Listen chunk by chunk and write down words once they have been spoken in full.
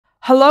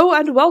Hello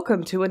and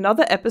welcome to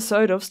another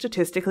episode of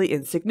Statistically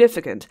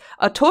Insignificant,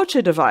 a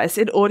torture device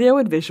in audio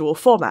and visual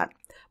format.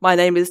 My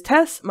name is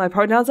Tess, my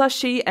pronouns are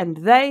she and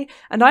they,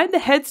 and I am the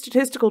head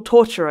statistical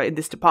torturer in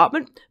this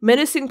department,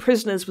 menacing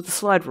prisoners with the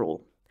slide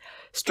rule.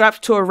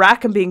 Strapped to a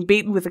rack and being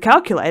beaten with a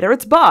calculator,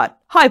 it's Bart.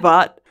 Hi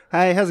Bart.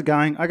 Hey, how's it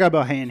going? I go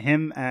by he and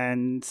him,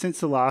 and since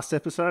the last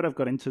episode I've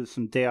got into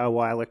some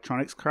DIY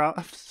electronics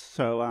craft,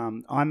 so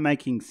I'm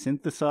making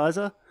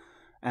synthesizer.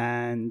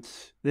 And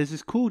there's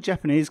this cool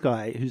Japanese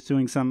guy who's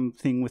doing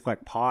something with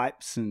like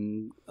pipes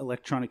and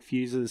electronic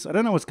fuses. I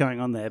don't know what's going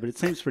on there, but it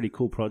seems a pretty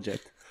cool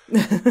project.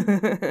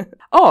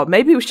 Oh,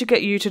 maybe we should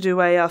get you to do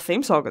a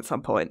theme song at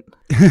some point.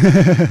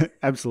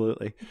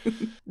 Absolutely.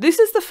 This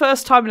is the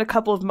first time in a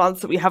couple of months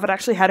that we haven't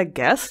actually had a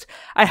guest.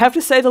 I have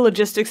to say the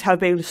logistics have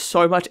been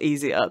so much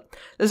easier.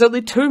 There's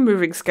only 2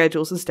 moving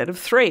schedules instead of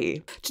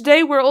 3.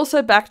 Today we're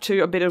also back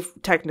to a bit of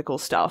technical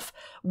stuff.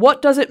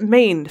 What does it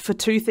mean for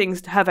 2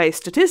 things to have a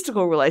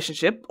statistical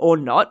relationship, or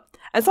not,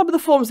 and some of the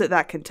forms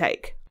that can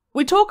take?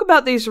 We talk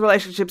about these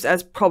relationships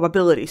as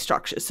probability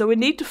structures, so we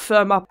need to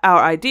firm up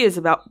our ideas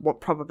about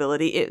what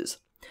probability is.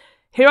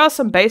 Here are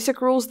some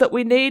basic rules that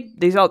we need.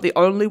 These aren't the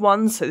only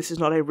ones, so this is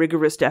not a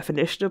rigorous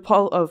definition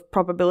of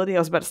probability. I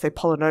was about to say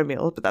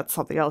polynomial, but that's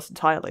something else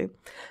entirely.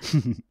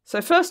 So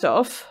first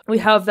off, we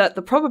have that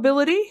the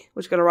probability,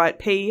 which we're going to write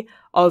P,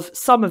 of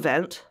some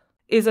event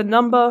is a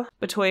number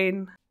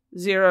between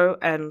 0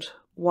 and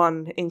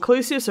 1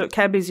 inclusive, so it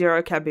can be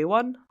 0, can be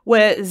 1,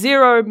 where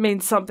 0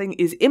 means something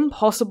is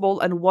impossible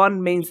and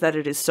 1 means that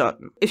it is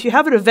certain. If you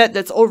have an event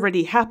that's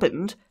already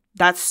happened,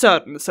 that's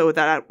certain, so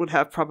that would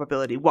have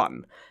probability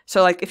 1.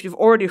 So like if you've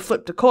already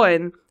flipped a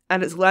coin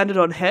and it's landed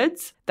on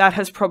heads, that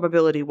has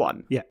probability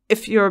 1. Yeah.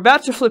 If you're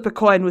about to flip a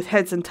coin with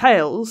heads and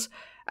tails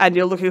and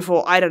you're looking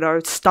for, I don't know,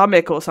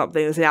 stomach or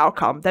something as an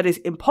outcome, that is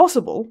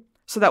impossible.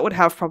 So that would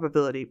have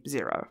probability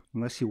 0.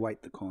 Unless you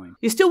weight the coin.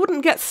 You still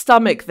wouldn't get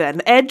stomach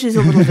then. Edge is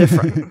a little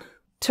different.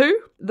 2,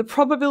 the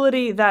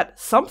probability that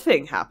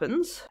something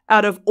happens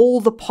out of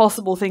all the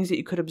possible things that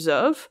you could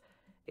observe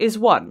is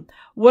 1.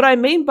 What I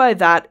mean by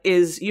that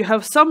is you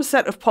have some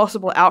set of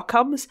possible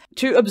outcomes.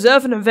 To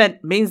observe an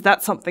event means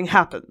that something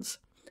happens.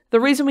 The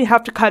reason we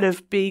have to kind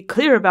of be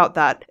clear about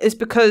that is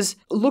because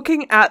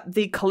looking at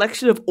the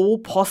collection of all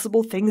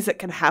possible things that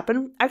can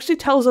happen actually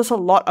tells us a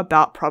lot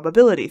about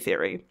probability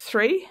theory.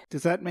 3.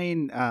 Does that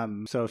mean,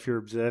 so if you're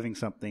observing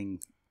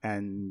something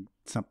and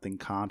something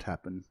can't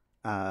happen,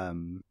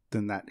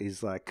 then that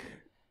is like,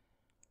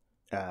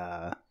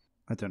 I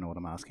don't know what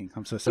I'm asking.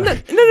 I'm so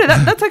sorry. No,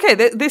 that's okay.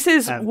 This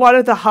is one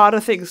of the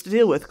harder things to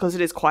deal with because it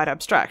is quite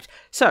abstract.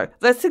 So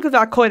let's think of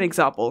our coin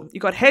example.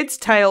 You've got heads,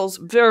 tails,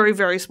 very,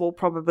 very small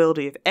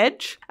probability of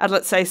edge. And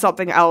let's say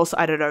something else,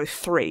 I don't know,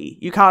 3.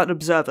 You can't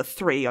observe a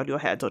 3 on your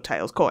heads or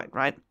tails coin,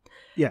 right?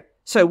 Yeah.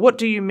 So what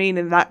do you mean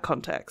in that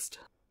context?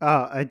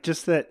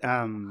 Just that,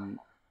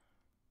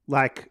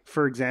 like,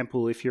 for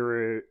example, if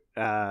you're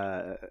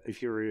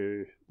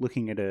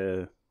looking at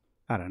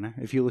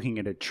if you're looking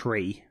at a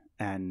tree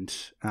and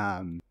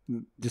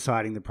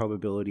deciding the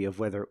probability of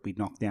whether it be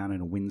knocked down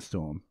in a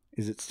windstorm,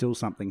 is it still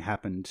something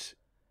happened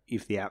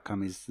if the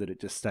outcome is that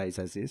it just stays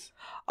as is?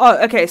 Oh,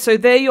 okay. So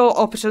there your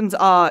options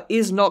are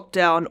is knocked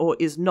down or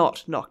is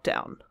not knocked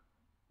down.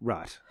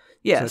 Right.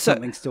 Yeah. So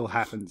something still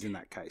happens in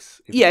that case.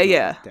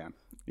 Yeah. Knocked down.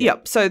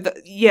 Yep. So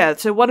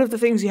one of the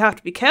things you have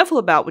to be careful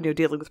about when you're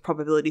dealing with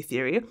probability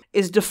theory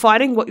is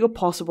defining what your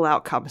possible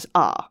outcomes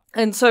are.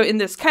 And so in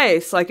this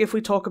case, like if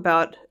we talk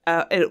about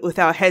it with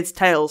our heads,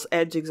 tails,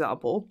 edge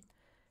example,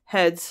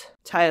 heads,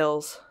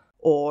 tails,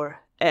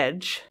 or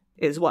edge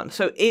is 1.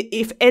 So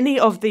if any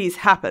of these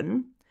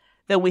happen,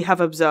 then we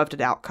have observed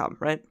an outcome,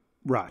 right?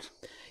 Right.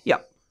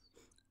 Yep.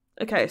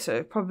 Okay,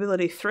 so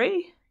probability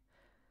 3.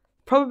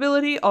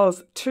 Probability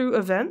of 2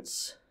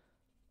 events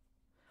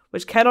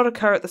which cannot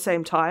occur at the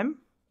same time,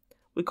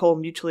 we call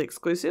mutually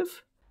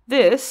exclusive.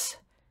 This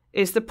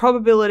is the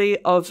probability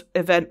of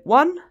event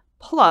 1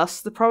 plus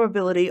the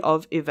probability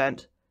of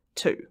event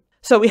 2.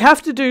 So we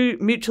have to do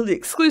mutually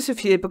exclusive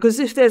here because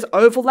if there's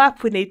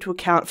overlap, we need to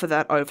account for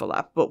that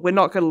overlap, but we're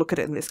not going to look at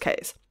it in this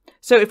case.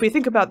 So if we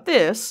think about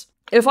this,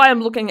 if I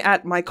am looking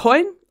at my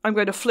coin, I'm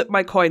going to flip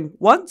my coin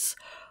once.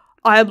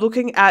 I am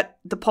looking at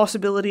the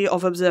possibility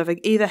of observing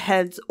either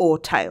heads or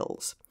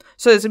tails.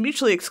 So there's a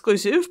mutually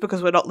exclusive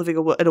because we're not living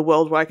in a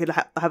world where I could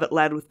have it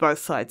land with both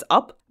sides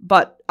up.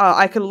 But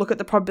I can look at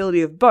the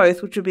probability of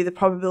both, which would be the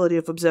probability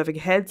of observing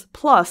heads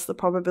plus the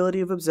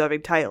probability of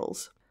observing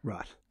tails.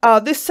 Right.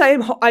 This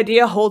same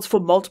idea holds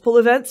for multiple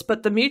events,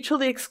 but the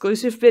mutually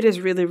exclusive bit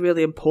is really,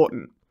 really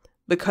important.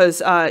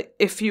 Because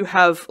if you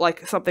have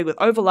like something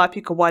with overlap,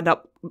 you can wind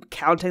up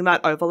counting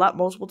that overlap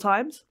multiple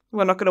times.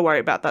 We're not going to worry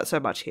about that so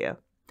much here.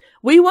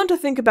 We want to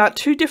think about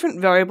 2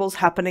 different variables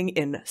happening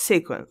in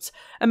sequence.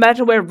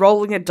 Imagine we're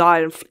rolling a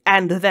die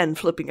and then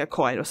flipping a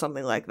coin or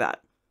something like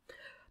that.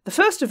 The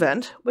first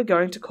event we're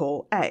going to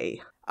call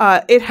A.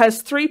 It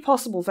has 3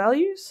 possible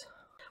values,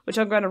 which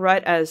I'm going to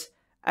write as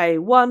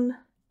A1,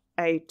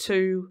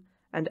 A2,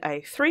 and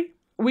A3.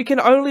 We can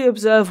only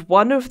observe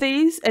one of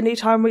these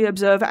anytime we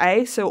observe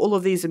A, so all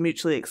of these are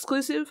mutually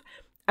exclusive,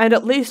 and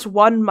at least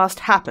one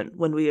must happen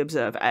when we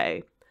observe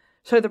A.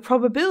 So the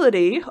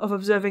probability of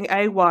observing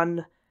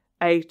A1,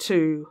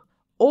 A2,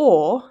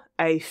 or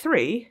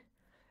A3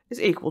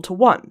 is equal to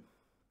 1,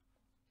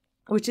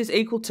 which is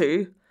equal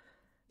to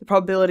the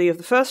probability of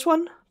the first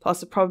one, plus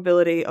the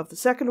probability of the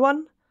second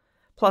one,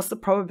 plus the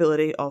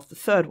probability of the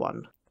third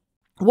one.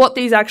 What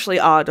these actually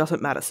are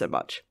doesn't matter so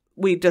much.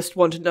 We just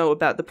want to know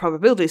about the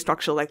probability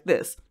structure like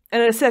this.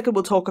 And in a second,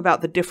 we'll talk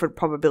about the different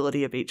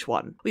probability of each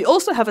one. We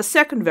also have a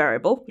second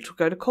variable, which we're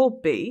going to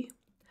call B,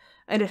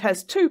 and it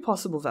has two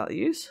possible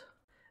values,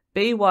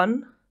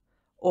 B1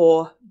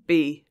 or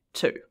B2.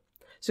 So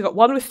we've got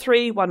one with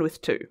 3, one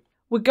with 2.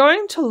 We're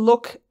going to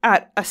look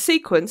at a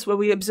sequence where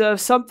we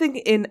observe something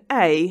in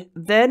A,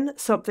 then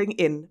something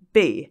in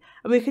B.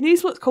 And we can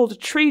use what's called a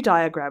tree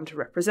diagram to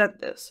represent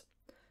this.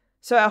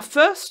 So our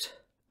first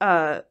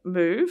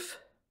move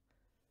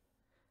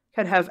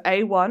can have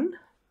A1,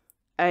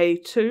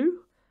 A2,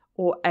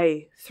 or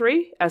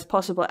A3 as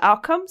possible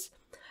outcomes.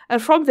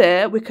 And from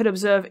there, we could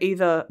observe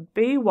either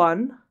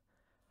B1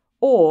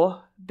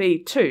 or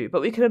B2.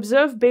 But we can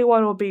observe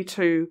B1 or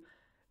B2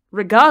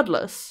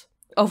 regardless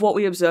of what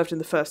we observed in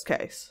the first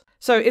case.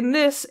 So in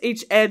this,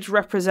 each edge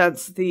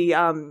represents the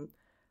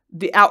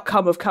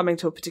outcome of coming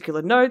to a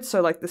particular node.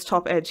 So like this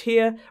top edge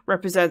here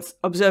represents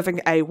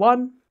observing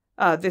A1.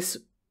 This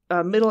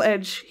middle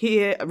edge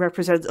here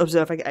represents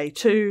observing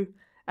A2.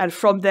 And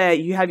from there,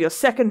 you have your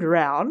second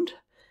round.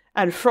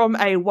 And from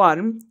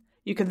A1,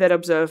 you can then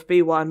observe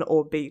B1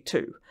 or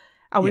B2.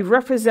 And we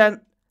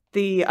represent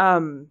the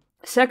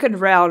second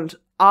round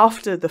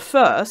after the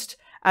first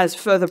as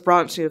further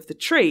branching of the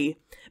tree,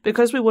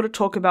 because we want to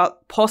talk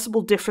about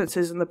possible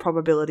differences in the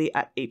probability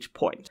at each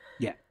point.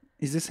 Yeah.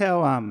 Is this how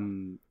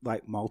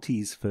like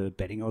multis for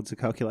betting odds are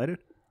calculated?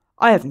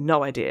 I have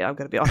no idea, I'm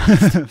going to be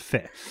honest.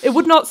 Fair. It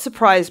would not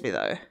surprise me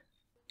though.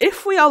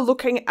 If we are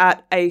looking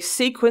at a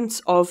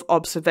sequence of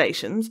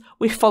observations,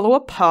 we follow a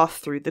path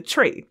through the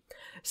tree.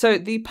 So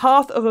the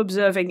path of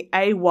observing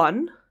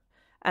A1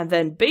 and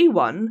then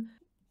B1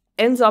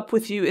 ends up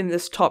with you in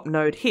this top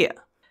node here.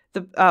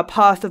 The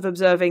path of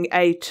observing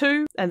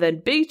A2 and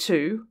then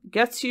B2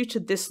 gets you to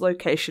this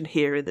location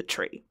here in the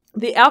tree.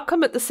 The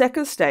outcome at the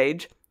second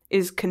stage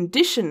is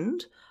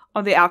conditioned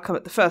on the outcome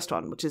at the first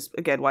one, which is,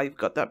 again, why you've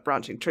got that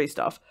branching tree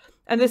stuff.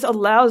 And this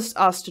allows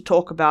us to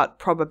talk about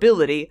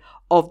probability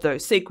of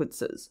those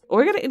sequences.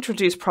 We're going to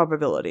introduce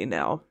probability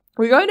now.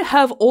 We're going to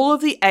have all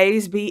of the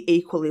A's be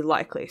equally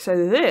likely.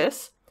 So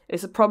this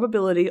is the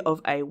probability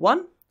of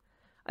A1,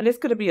 and it's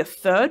going to be a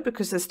third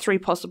because there's 3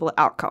 possible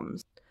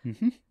outcomes.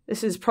 Mm-hmm.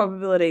 This is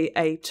probability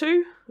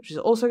A2, which is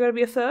also going to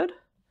be a third.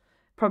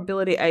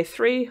 Probability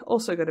A3,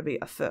 also going to be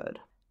a third.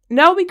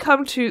 Now we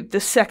come to the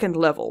second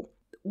level.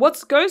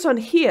 What goes on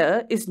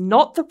here is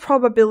not the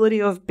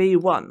probability of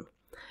B1.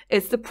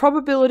 It's the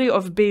probability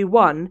of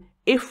B1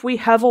 if we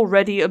have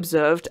already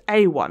observed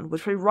A1,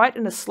 which we write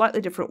in a slightly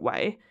different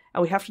way,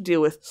 and we have to deal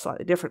with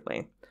slightly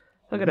differently.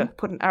 I'm going to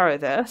put an arrow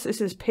there. So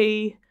this is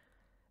P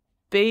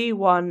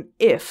B1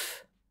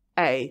 if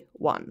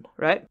A1,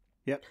 right?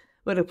 Yep.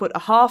 We're going to put a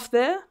half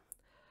there.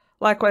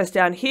 Likewise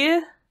down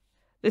here,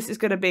 this is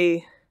going to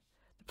be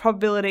the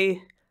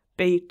probability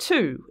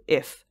B2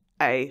 if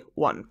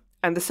A1.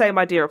 And the same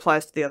idea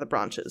applies to the other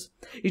branches.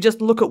 You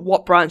just look at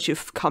what branch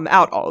you've come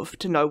out of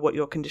to know what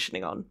you're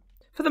conditioning on.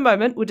 For the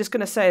moment, we're just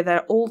going to say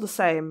they're all the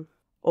same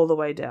all the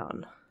way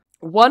down.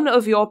 One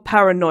of your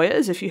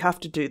paranoias, if you have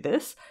to do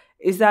this,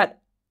 is that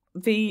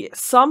the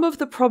sum of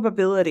the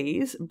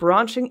probabilities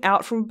branching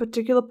out from a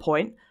particular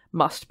point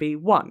must be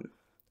 1.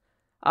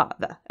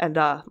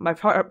 My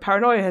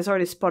paranoia has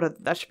already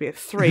spotted that should be a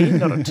 3,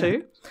 not a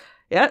 2.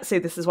 Yeah, see,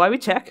 this is why we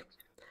check.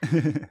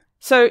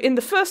 So in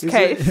the first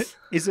case...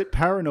 Is it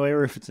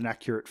paranoia if it's an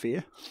accurate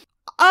fear?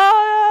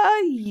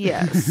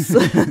 Yes.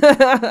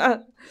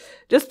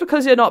 Just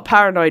because you're not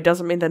paranoid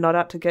doesn't mean they're not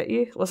out to get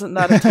you. Wasn't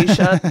that a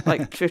t-shirt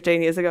like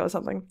 15 years ago or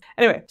something?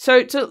 Anyway,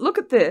 so to look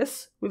at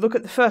this, we look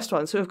at the first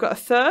one. So we've got a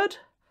third,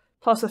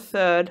 plus a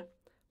third,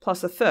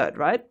 plus a third,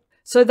 right?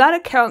 So that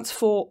accounts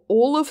for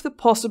all of the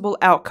possible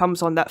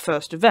outcomes on that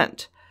first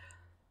event.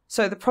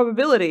 So the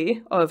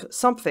probability of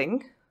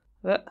something,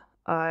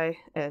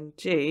 ing,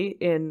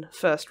 in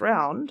first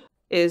round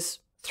is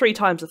 3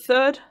 times a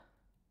third,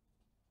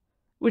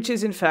 which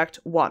is in fact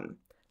 1.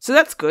 So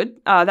that's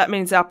good. That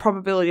means our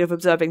probability of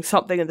observing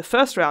something in the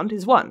first round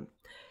is 1.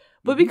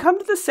 When we come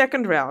to the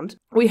second round,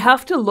 we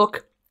have to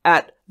look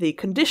at the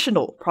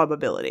conditional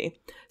probability.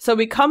 So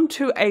we come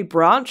to a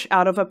branch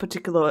out of a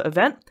particular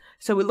event.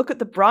 So we look at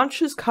the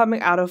branches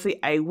coming out of the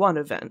A1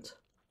 event.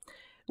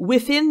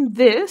 Within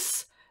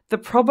this, the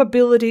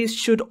probabilities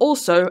should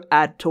also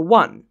add to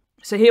 1.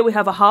 So here we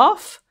have a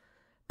half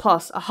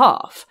plus a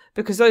half,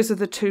 because those are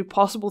the 2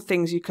 possible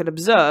things you can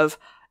observe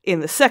in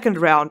the second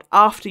round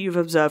after you've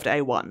observed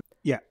A1.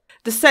 Yeah.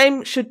 The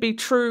same should be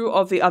true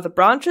of the other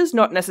branches,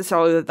 not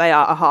necessarily that they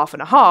are a half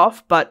and a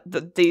half, but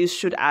that these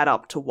should add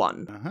up to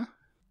 1. Uh-huh.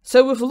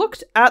 So we've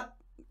looked at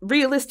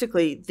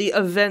realistically the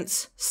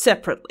events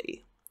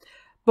separately.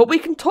 But we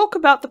can talk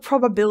about the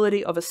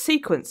probability of a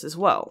sequence as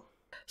well.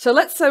 So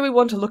let's say we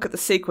want to look at the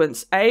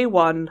sequence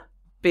A1,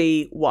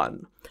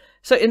 B1.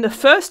 So in the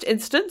first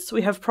instance,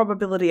 we have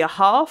probability a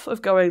half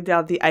of going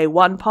down the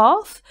A1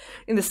 path.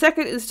 In the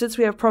second instance,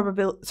 we have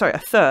a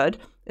third.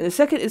 In the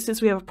second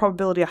instance, we have a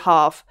probability a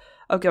half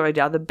of going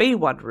down the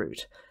B1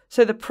 route.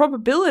 So the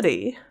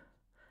probability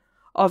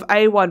of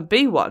A1,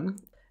 B1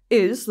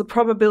 is the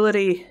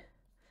probability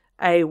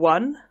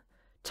A1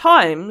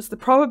 times the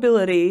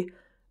probability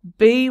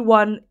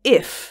B1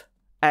 if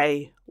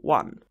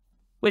A1,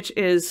 which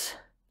is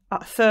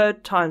a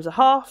third times a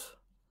half,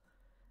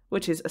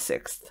 which is a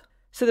sixth.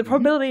 So the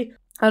probability,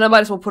 and I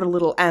might as well put a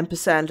little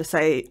ampersand to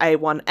say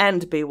A1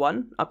 and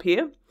B1 up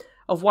here,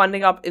 of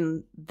winding up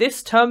in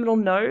this terminal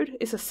node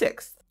is a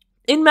sixth.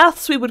 In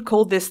maths, we would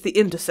call this the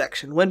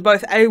intersection, when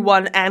both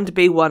A1 and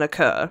B1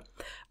 occur.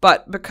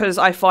 But because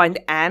I find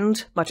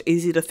and much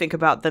easier to think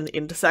about than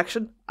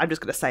intersection, I'm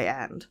just going to say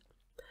and.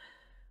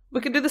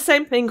 We can do the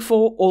same thing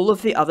for all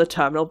of the other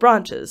terminal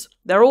branches.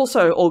 They're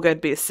also all going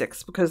to be a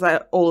sixth because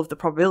all of the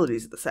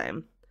probabilities are the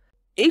same.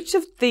 Each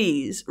of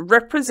these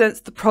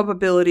represents the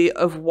probability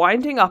of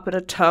winding up at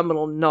a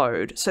terminal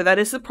node, so that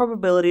is the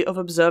probability of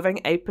observing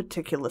a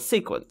particular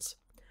sequence.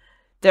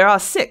 There are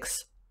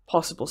 6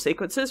 possible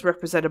sequences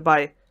represented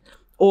by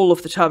all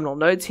of the terminal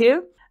nodes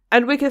here,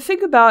 and we can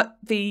think about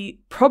the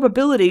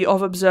probability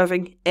of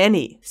observing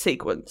any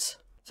sequence.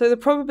 So the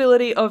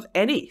probability of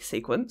any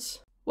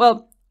sequence,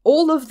 well,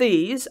 all of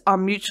these are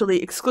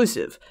mutually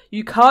exclusive.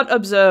 You can't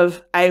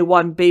observe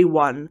A1,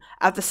 B1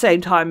 at the same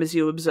time as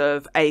you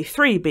observe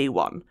A3,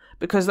 B1,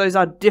 because those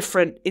are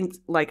different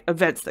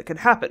events that can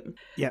happen.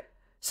 Yep.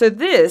 So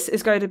this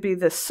is going to be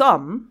the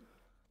sum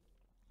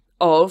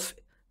of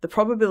the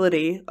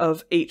probability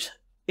of each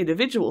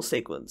individual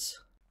sequence,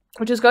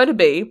 which is going to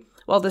be,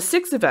 well, the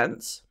 6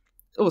 events,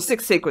 or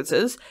 6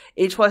 sequences,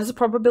 each one has a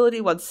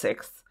probability 1/6.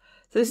 So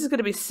this is going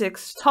to be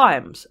 6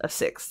 times a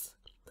sixth,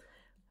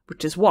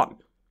 which is 1.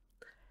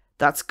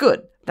 That's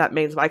good. That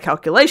means my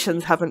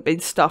calculations haven't been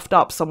stuffed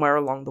up somewhere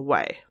along the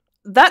way.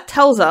 That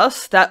tells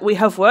us that we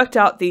have worked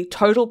out the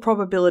total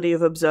probability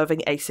of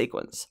observing a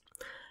sequence.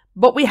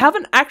 But we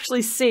haven't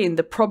actually seen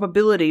the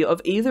probability of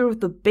either of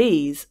the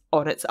B's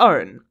on its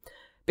own,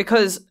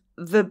 because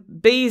the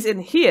B's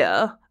in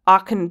here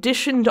are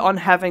conditioned on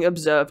having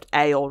observed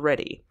A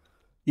already.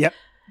 Yep.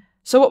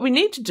 So what we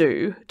need to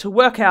do to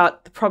work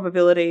out the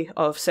probability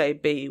of, say,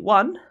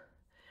 B1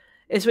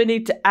 is we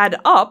need to add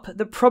up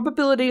the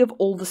probability of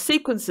all the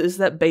sequences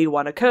that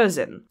B1 occurs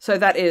in. So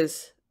that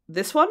is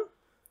this one,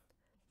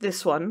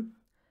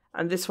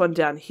 and this one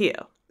down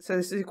here. So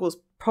this equals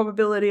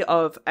probability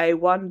of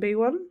A1,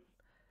 B1,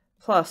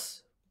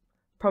 plus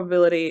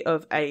probability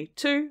of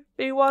A2,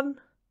 B1,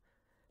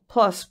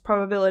 plus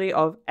probability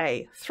of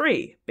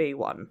A3,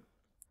 B1.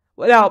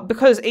 Well, now,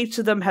 because each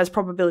of them has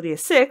probability of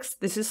 6,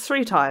 this is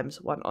 3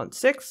 times 1 on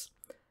 6.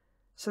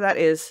 So that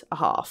is a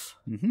half.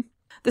 Mm-hmm.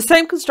 The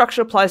same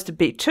construction applies to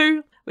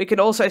B2. We can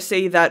also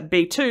see that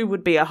B2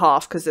 would be a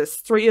half because there's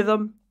 3 of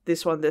them,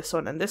 this one,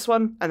 and this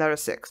one, and they're a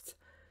sixth.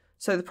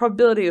 So the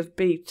probability of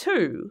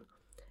B2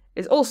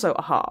 is also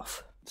a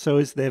half. So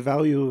is there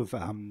value of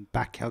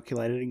back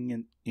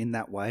calculating in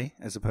that way,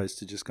 as opposed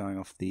to just going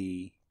off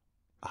the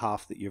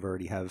half that you've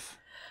already have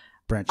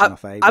branching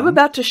off A1? I'm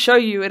about to show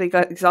you an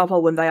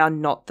example when they are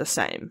not the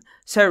same.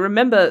 So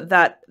remember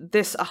that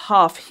this a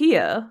half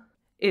here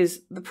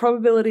is the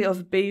probability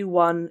of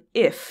B1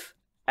 if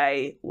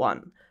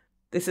A1.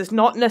 This is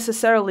not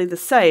necessarily the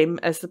same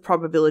as the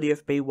probability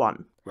of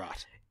B1.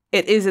 Right.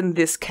 It is in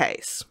this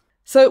case.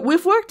 So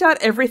we've worked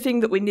out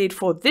everything that we need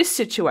for this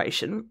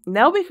situation.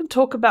 Now we can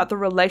talk about the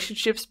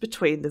relationships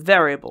between the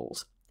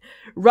variables.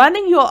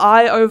 Running your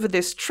eye over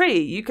this tree,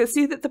 you can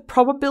see that the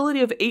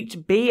probability of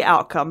each B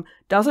outcome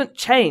doesn't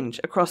change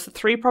across the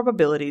 3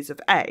 probabilities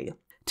of A.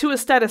 To a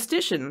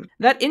statistician,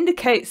 that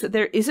indicates that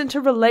there isn't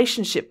a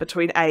relationship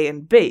between A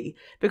and B,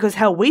 because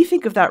how we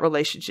think of that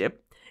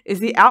relationship is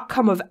the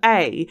outcome of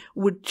A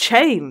would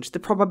change the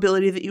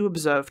probability that you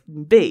observed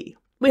in B.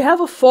 We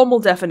have a formal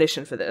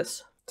definition for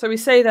this. So we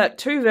say that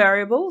 2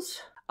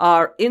 variables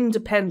are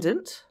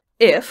independent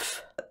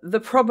if the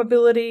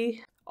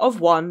probability of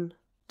one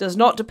does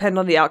not depend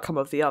on the outcome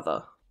of the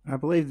other. I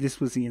believe this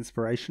was the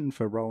inspiration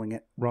for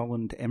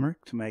Roland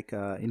Emmerich to make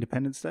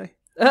Independence Day.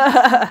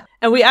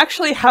 And we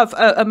actually have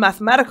a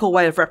mathematical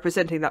way of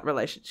representing that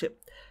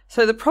relationship.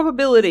 So the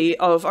probability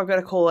of, I'm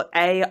going to call it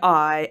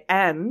AI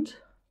and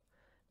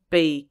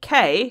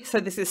BK, so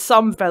this is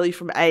some value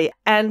from A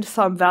and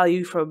some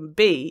value from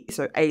B,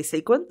 so A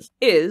sequence,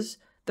 is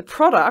the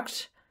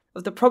product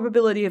of the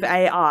probability of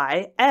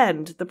AI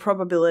and the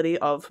probability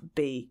of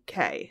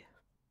BK.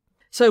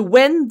 So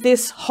when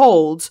this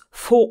holds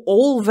for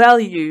all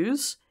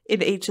values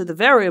in each of the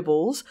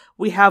variables,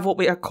 we have what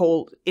we are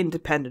called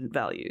independent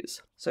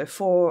values. So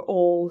for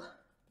all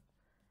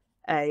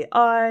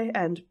AI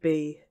and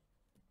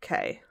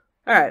BK.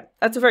 Alright,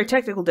 that's a very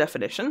technical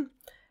definition.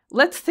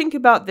 Let's think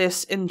about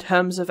this in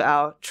terms of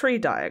our tree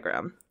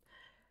diagram.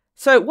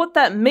 So what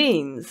that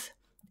means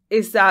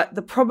is that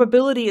the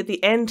probability at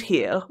the end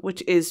here,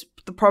 which is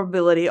the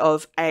probability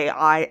of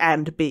AI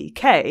and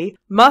BK,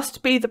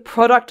 must be the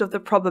product of the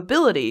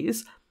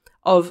probabilities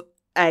of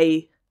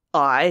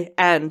AI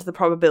and the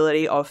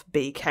probability of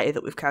BK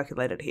that we've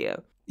calculated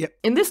here. Yep.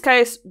 In this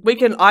case, we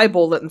can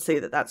eyeball it and see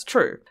that that's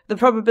true. The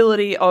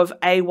probability of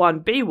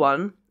A1,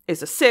 B1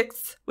 is a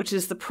sixth, which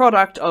is the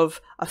product of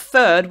a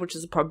third, which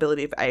is the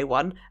probability of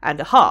A1, and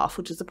a half,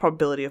 which is the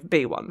probability of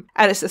B1.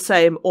 And it's the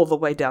same all the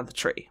way down the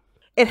tree.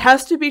 It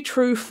has to be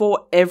true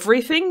for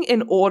everything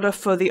in order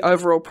for the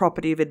overall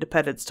property of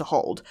independence to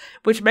hold,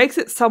 which makes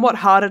it somewhat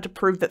harder to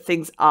prove that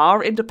things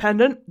are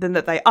independent than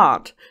that they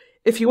aren't.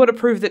 If you want to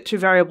prove that two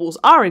variables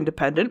are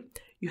independent,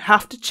 you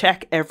have to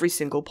check every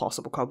single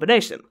possible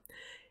combination.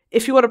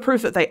 If you want to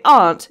prove that they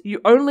aren't, you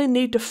only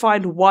need to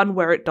find one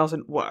where it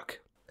doesn't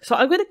work. So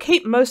I'm going to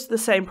keep most of the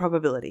same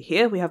probability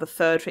here. We have a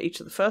third for each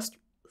of the first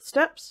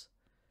steps.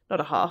 Not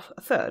a half,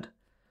 a third.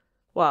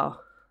 Wow,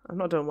 I'm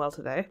not doing well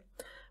today.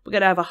 We're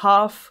going to have a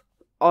half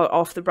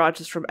off the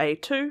branches from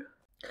A2.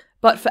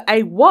 But for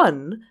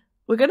A1,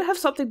 we're going to have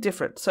something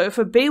different. So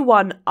for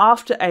B1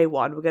 after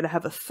A1, we're going to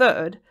have a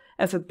third.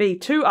 And for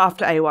B2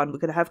 after A1, we're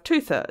going to have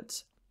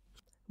 2/3.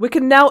 We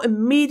can now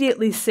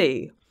immediately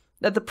see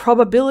that the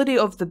probability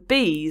of the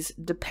B's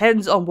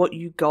depends on what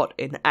you got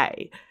in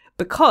A,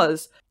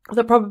 because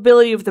the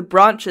probability of the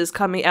branches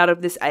coming out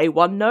of this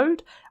A1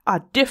 node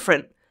are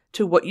different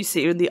to what you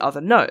see in the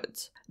other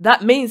nodes.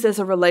 That means there's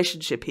a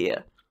relationship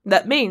here.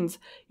 That means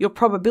your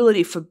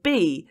probability for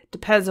B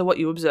depends on what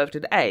you observed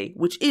in A,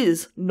 which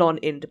is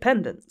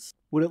non-independence.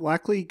 Would it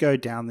likely go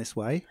down this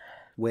way,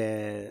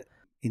 where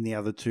in the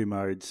other two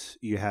modes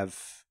you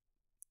have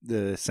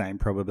the same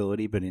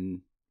probability, but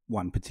in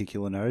one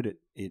particular node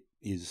it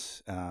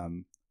is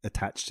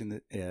attached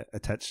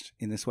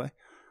in this way?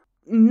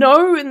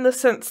 No, in the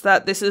sense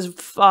that this is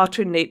far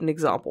too neat an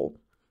example.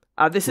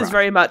 This is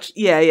very much, so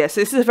this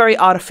is a very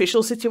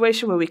artificial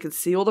situation where we can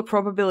see all the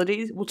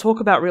probabilities. We'll talk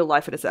about real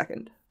life in a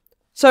second.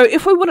 So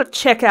if we want to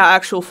check our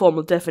actual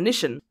formal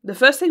definition, the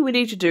first thing we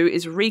need to do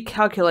is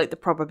recalculate the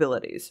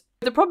probabilities.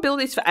 The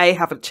probabilities for A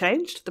haven't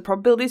changed, the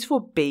probabilities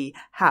for B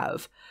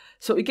have.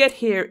 So what we get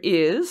here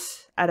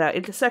is, at our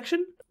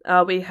intersection,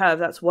 we have,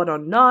 that's 1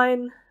 on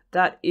 9,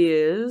 that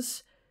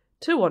is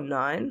 2 on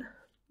 9,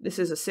 this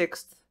is a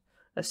sixth,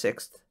 a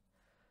sixth,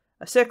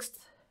 a sixth,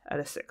 and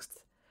a sixth.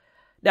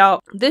 Now,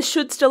 this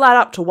should still add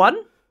up to 1,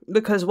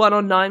 because 1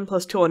 on 9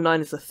 plus 2 on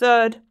 9 is a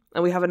third,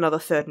 and we have another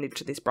third in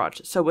each of these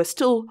branches. So we're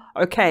still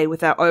okay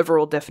with our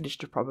overall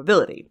definition of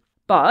probability.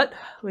 But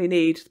we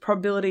need the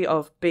probability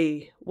of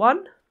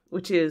B1,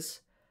 which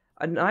is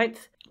a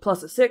ninth,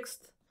 plus a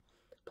sixth,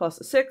 plus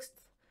a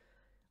sixth,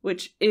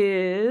 which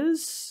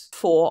is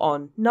 4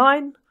 on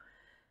 9,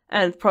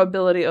 and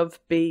probability of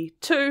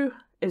B2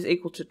 is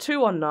equal to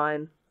 2 on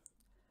 9,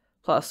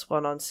 plus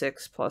 1 on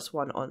 6, plus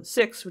 1 on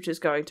 6, which is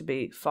going to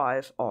be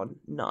 5 on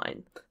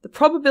 9. The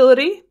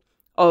probability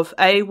of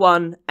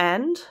A1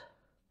 and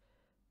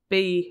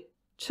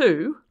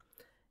B2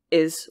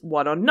 is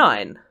 1 on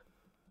 9.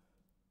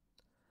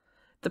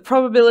 The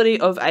probability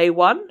of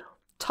A1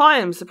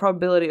 times the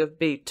probability of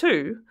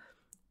B2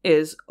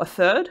 is a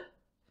third,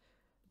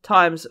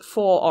 times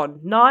 4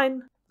 on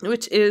 9,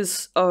 which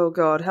is, oh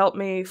god, help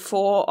me,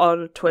 4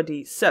 on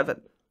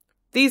 27.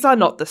 These are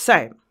not the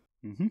same.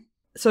 Mm-hmm.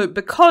 So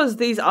because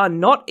these are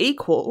not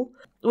equal,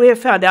 we have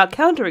found our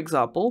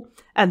counterexample,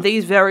 and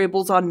these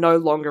variables are no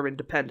longer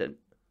independent.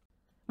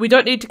 We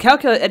don't need to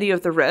calculate any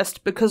of the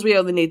rest because we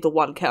only need the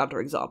one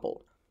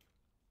counterexample.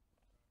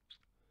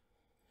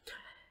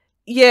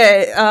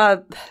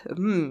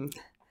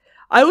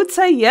 I would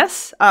say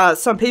yes.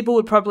 Some people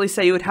would probably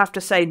say you would have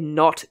to say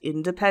not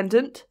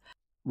independent.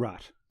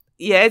 Right.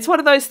 Yeah, it's one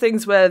of those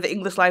things where the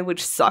English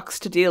language sucks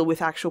to deal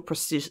with actual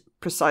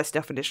precise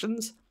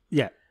definitions.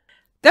 Yeah.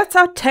 That's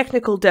our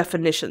technical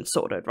definition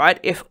sorted, right?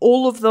 If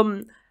all of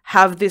them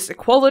have this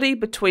equality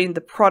between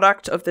the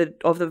product of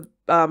the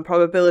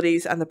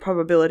probabilities and the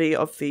probability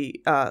of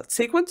the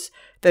sequence,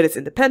 then it's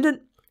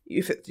independent.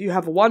 If you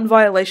have one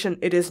violation,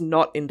 it is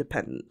not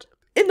independent.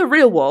 In the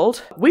real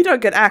world, we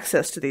don't get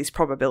access to these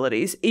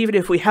probabilities, even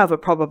if we have a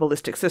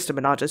probabilistic system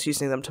and are just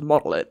using them to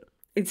model it.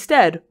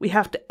 Instead, we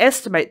have to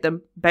estimate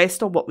them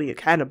based on what we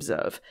can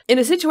observe. In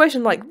a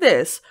situation like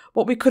this,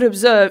 what we could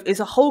observe is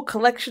a whole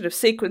collection of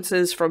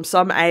sequences from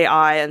some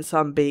AI and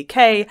some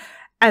BK,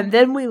 and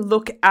then we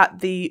look at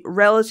the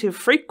relative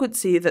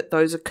frequency that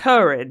those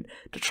occur in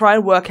to try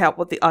and work out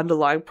what the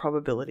underlying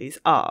probabilities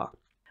are.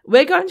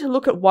 We're going to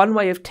look at one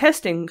way of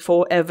testing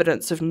for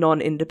evidence of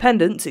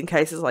non-independence in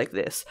cases like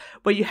this,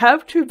 where you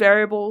have two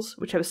variables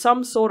which have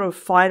some sort of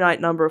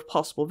finite number of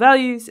possible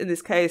values. In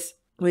this case,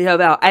 we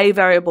have our A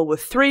variable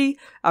with 3,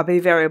 our B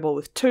variable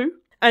with 2,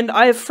 and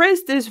I have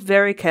phrased this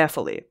very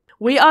carefully.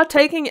 We are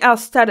taking our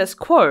status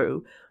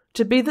quo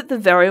to be that the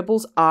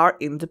variables are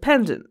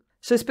independent.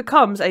 So this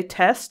becomes a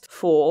test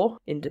for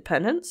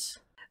independence,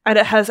 and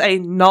it has a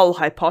null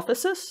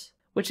hypothesis,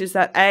 which is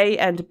that A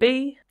and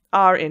B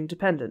are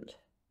independent.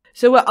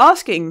 So we're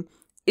asking,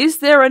 is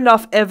there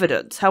enough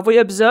evidence? Have we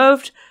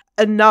observed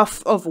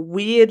enough of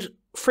weird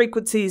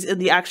frequencies in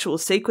the actual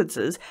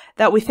sequences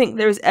that we think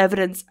there is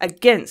evidence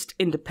against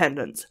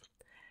independence.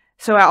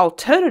 So our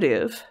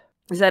alternative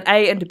is that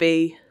A and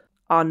B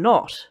are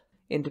not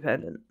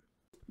independent.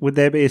 Would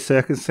there be a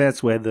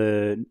circumstance where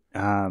the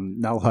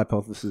null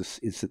hypothesis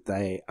is that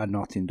they are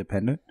not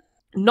independent?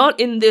 Not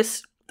in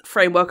this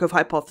framework of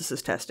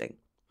hypothesis testing.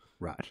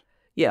 Right.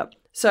 Yeah.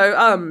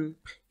 So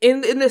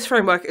in this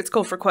framework, it's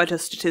called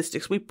frequentist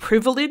statistics. We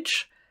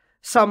privilege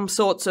some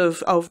sorts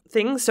of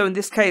things. So in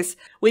this case,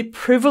 we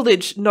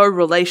privilege no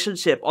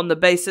relationship on the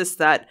basis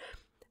that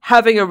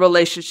having a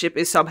relationship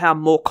is somehow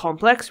more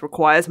complex,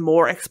 requires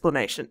more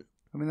explanation.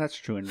 I mean, that's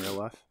true in real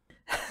life.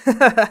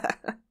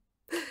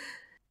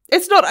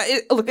 It's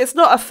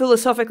not a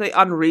philosophically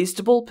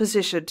unreasonable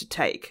position to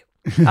take.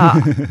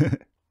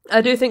 I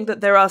do think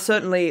that there are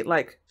certainly,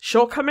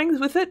 shortcomings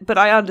with it, but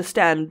I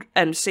understand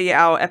and see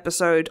our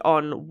episode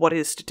on what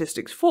is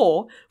statistics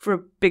for a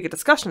bigger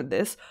discussion of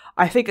this.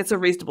 I think it's a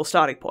reasonable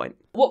starting point.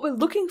 What we're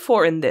looking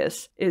for in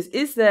this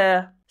is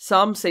there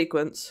some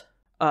sequence,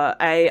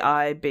 A,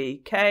 I,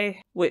 B,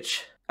 K,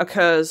 which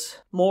occurs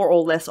more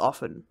or less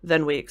often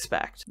than we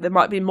expect. There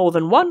might be more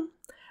than one,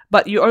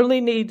 but you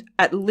only need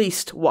at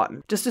least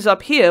one. Just as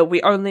up here,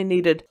 we only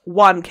needed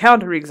one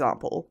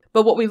counterexample.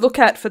 But what we look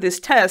at for this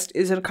test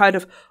is a kind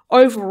of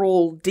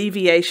overall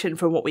deviation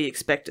from what we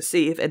expect to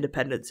see if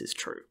independence is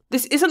true.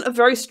 This isn't a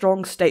very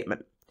strong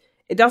statement.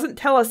 It doesn't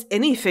tell us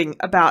anything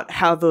about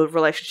how the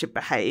relationship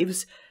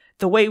behaves.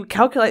 The way we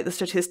calculate the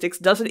statistics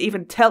doesn't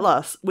even tell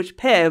us which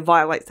pair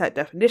violates that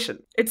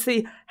definition. It's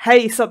the,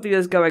 hey, something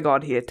is going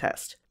on here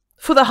test.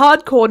 For the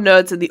hardcore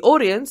nerds in the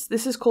audience,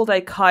 this is called a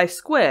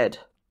chi-squared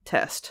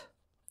test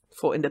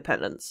for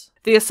independence.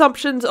 The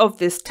assumptions of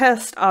this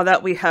test are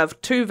that we have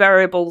two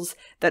variables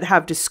that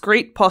have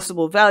discrete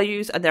possible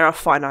values, and there are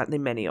finitely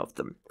many of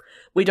them.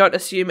 We don't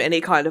assume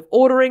any kind of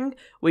ordering,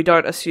 we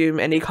don't assume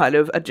any kind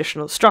of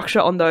additional structure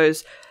on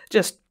those,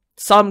 just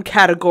some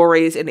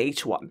categories in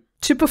each one.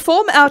 To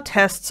perform our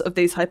tests of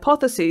these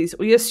hypotheses,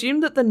 we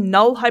assume that the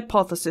null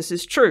hypothesis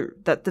is true,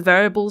 that the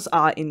variables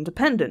are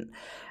independent,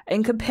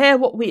 and compare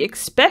what we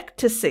expect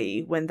to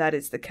see when that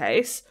is the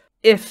case.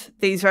 If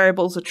these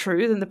variables are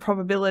true, then the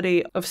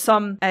probability of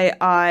some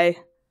AI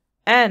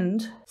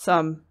and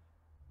some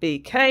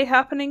BK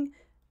happening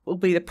will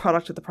be the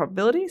product of the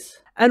probabilities.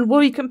 And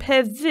we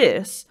compare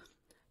this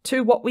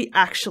to what we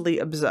actually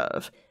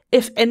observe.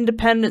 If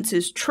independence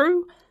is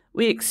true,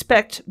 we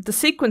expect the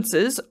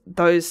sequences,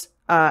 those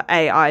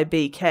AI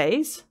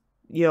BKs,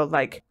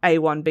 like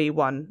A1,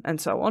 B1, and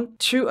so on,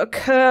 to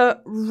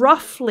occur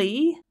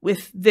roughly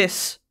with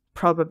this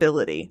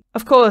probability.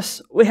 Of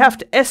course, we have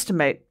to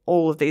estimate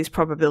all of these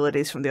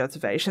probabilities from the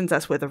observations.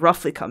 That's where the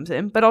roughly comes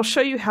in, but I'll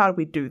show you how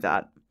we do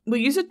that. We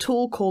use a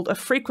tool called a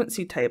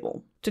frequency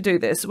table to do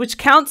this, which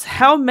counts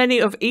how many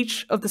of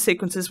each of the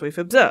sequences we've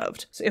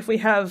observed. So if we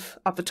have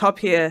up the top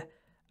here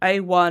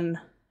A1,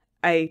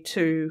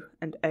 A2,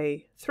 and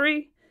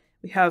A3,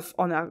 we have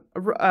on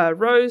our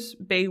rows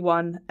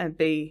B1 and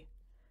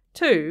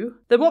B2,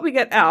 then what we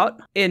get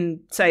out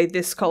in, say,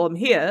 this column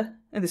here,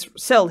 in this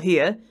cell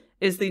here,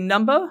 is the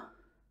number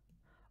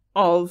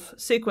of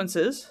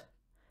sequences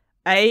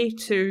A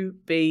to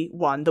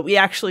B1 that we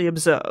actually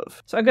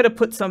observe. So I'm going to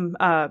put some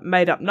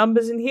made up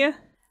numbers in here.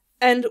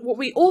 And what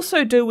we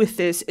also do with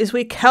this is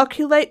we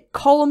calculate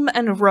column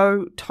and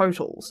row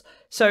totals.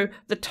 So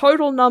the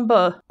total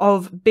number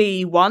of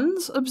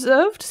B1s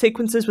observed,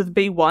 sequences with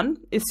B1,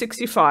 is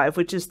 65,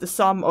 which is the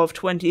sum of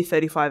 20,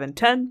 35, and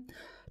 10.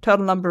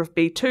 Total number of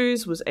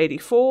B2s was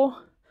 84.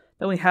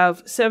 Then we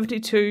have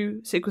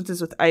 72 sequences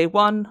with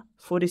A1,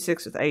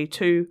 46 with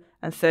A2,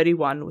 and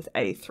 31 with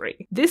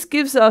A3. This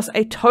gives us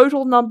a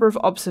total number of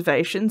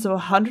observations of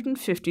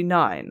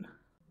 159.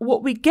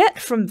 What we get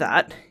from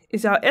that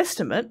is our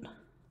estimate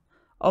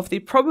of the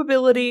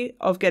probability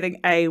of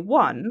getting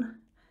A1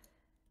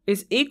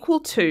 is equal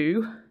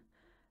to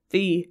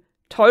the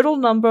total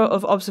number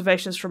of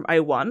observations from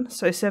A1,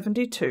 so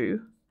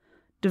 72,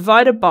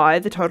 divided by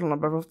the total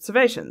number of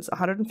observations,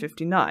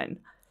 159.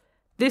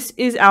 This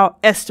is our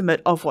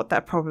estimate of what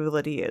that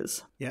probability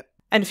is. Yep.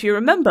 And if you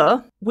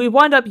remember, we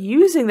wind up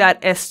using that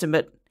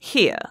estimate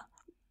here,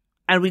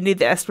 and we need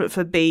the estimate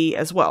for B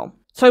as well.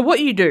 So what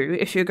you do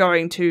if you're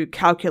going to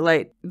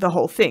calculate the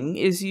whole thing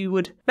is you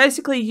would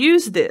basically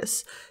use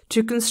this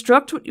to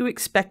construct what you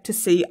expect to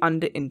see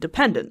under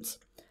independence.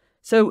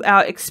 So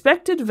our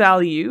expected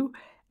value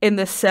in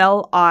the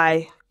cell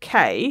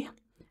IK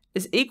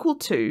is equal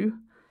to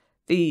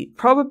the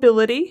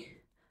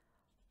probability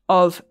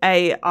of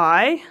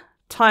AI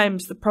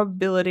times the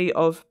probability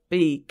of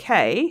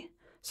BK.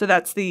 So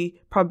that's the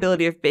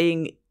probability of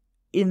being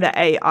in the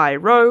AI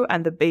row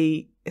and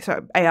the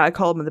AI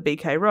column and the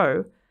BK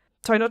row.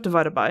 Sorry, not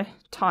divided by,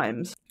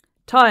 times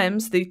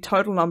the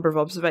total number of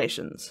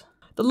observations.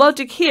 The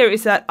logic here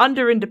is that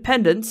under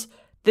independence,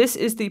 this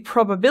is the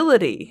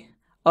probability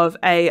of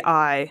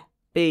AI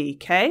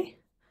BK,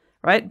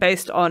 right,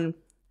 based on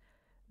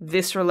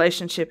this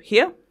relationship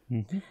here.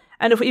 Mm-hmm.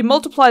 And if we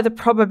multiply the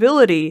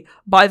probability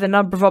by the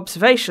number of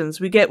observations,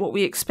 we get what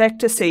we expect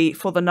to see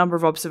for the number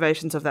of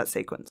observations of that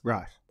sequence.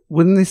 Right.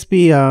 Wouldn't this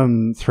be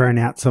thrown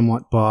out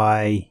somewhat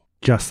by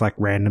just like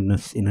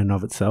randomness in and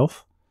of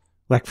itself?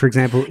 Like, for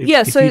example,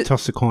 if you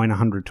toss a coin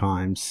 100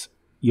 times,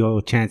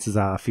 your chances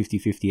are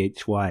 50-50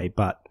 each way,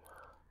 but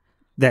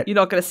that you're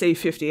not going to see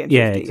 50 and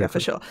 50, exactly. For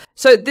sure.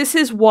 So this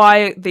is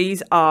why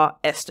these are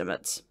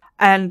estimates.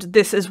 And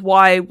this is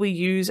why we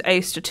use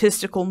a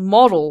statistical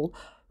model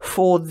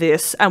for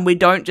this, and we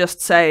don't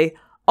just say,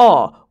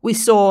 oh, we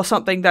saw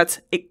something that's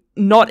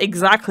not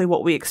exactly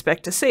what we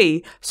expect to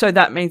see, so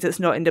that means it's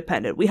not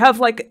independent. We have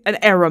like an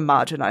error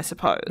margin, I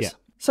suppose. Yeah.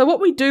 So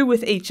what we do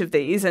with each of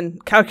these,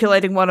 and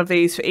calculating one of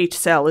these for each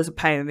cell is a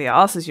pain in the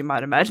ass, as you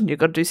might imagine, you've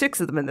got to do 6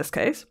 of them in this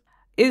case,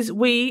 is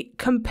we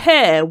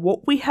compare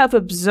what we have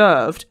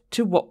observed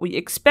to what we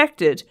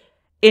expected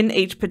in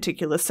each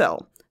particular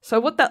cell. So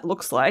what that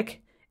looks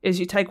like is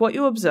you take what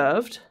you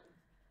observed,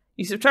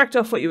 you subtract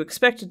off what you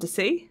expected to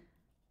see,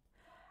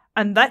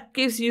 and that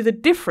gives you the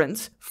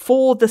difference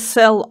for the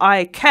cell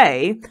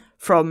IK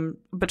from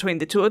between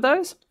the two of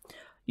those.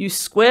 You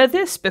square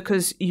this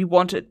because you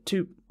want it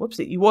to,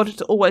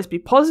 always be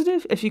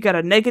positive. If you get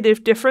a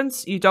negative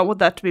difference, you don't want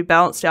that to be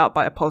balanced out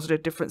by a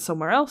positive difference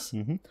somewhere else.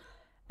 Mm-hmm.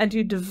 And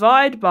you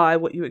divide by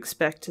what you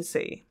expect to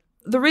see.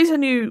 The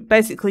reason you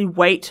basically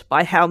weight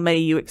by how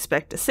many you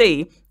expect to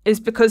see is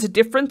because a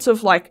difference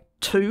of like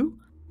 2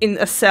 in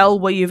a cell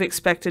where you've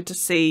expected to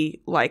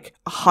see like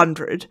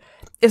 100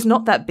 is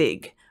not that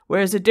big.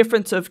 Whereas a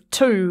difference of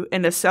 2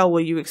 in a cell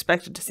where you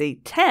expected to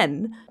see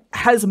 10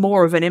 has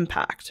more of an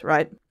impact,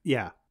 right?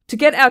 Yeah. To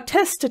get our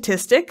test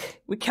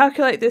statistic, we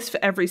calculate this for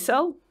every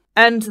cell,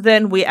 and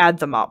then we add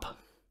them up.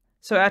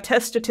 So our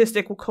test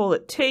statistic, we'll call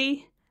it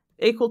T,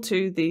 equal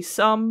to the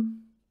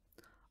sum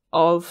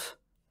of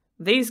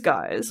these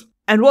guys.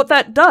 And what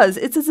that does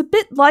is it's a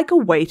bit like a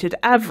weighted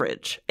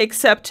average,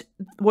 except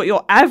what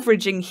you're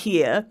averaging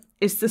here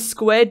is the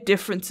squared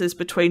differences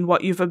between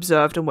what you've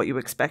observed and what you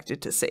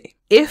expected to see.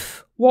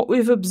 If what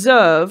we've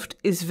observed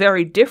is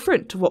very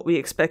different to what we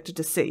expected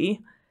to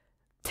see,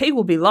 T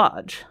will be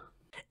large.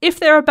 If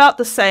they're about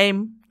the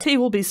same, T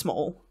will be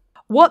small.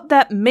 What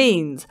that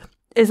means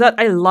is that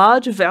a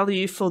large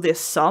value for this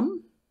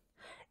sum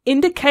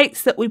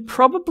indicates that we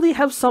probably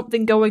have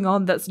something going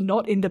on that's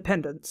not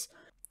independence.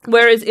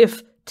 Whereas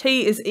if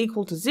T is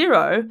equal to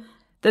 0,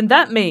 then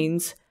that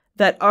means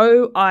that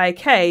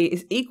OIK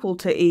is equal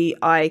to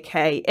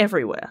EIK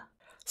everywhere.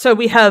 So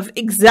we have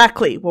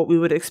exactly what we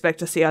would expect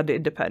to see under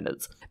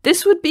independence.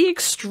 This would be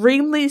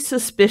extremely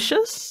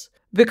suspicious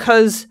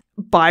because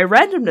by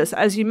randomness,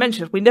 as you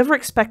mentioned, we never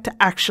expect to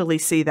actually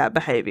see that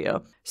behavior.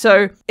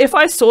 So if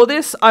I saw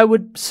this, I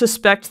would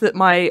suspect that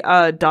my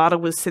data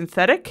was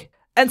synthetic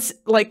and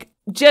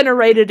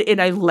generated in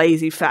a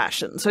lazy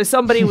fashion. So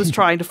somebody was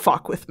trying to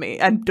fuck with me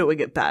and doing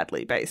it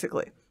badly,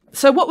 basically.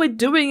 So what we're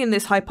doing in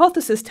this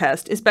hypothesis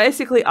test is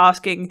basically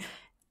asking,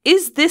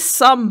 is this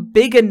sum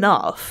big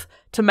enough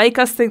to make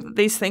us think that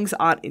these things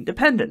aren't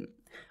independent?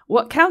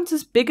 What counts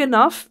as big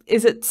enough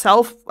is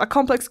itself a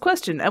complex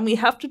question, and we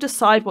have to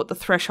decide what the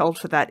threshold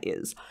for that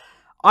is.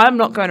 I'm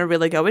not going to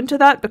really go into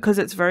that because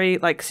it's very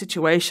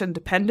situation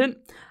dependent.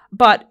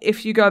 But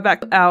if you go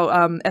back to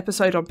our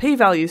episode on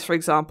p-values, for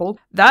example,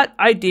 that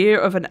idea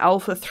of an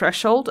alpha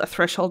threshold, a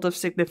threshold of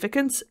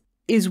significance,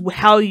 is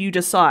how you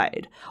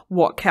decide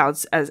what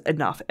counts as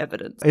enough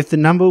evidence. If the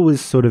number was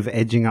sort of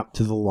edging up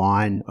to the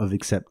line of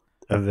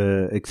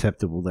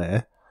acceptable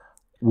there,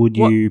 would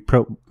you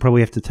probably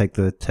have to take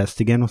the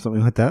test again or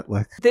something like that?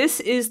 This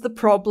is the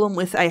problem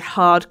with a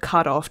hard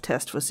cutoff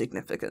test for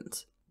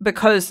significance.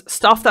 Because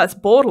stuff that's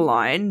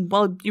borderline,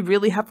 well, you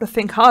really have to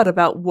think hard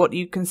about what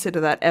you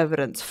consider that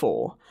evidence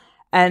for.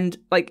 And,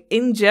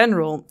 in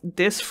general,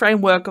 this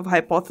framework of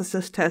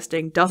hypothesis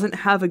testing doesn't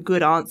have a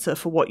good answer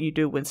for what you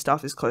do when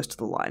stuff is close to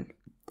the line.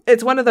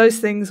 It's one of those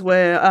things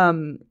where,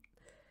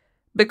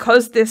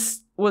 because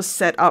this was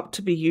set up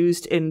to be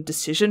used in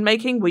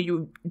decision-making, where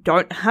you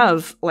don't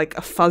have,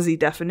 a fuzzy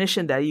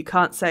definition there. You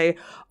can't say,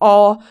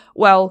 oh,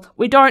 well,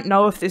 we don't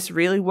know if this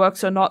really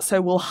works or not, so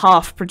we'll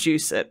half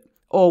produce it.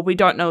 Or we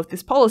don't know if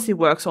this policy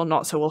works or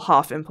not, so we'll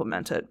half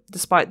implement it,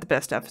 despite the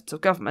best efforts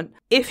of government.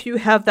 If you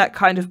have that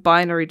kind of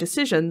binary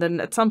decision, then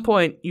at some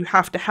point you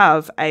have to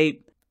have a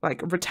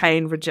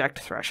retain reject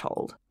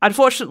threshold.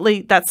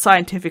 Unfortunately, that's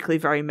scientifically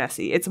very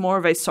messy. It's more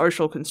of a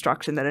social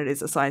construction than it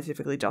is a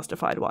scientifically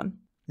justified one.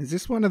 Is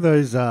this one of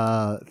those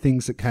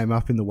things that came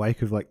up in the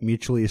wake of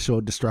mutually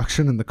assured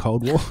destruction in the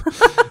Cold War?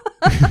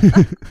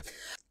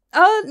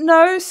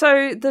 No,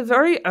 so the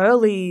very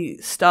early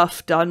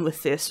stuff done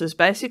with this was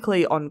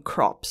basically on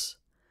crops.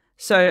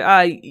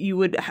 So you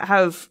would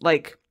have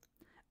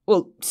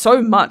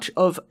so much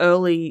of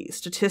early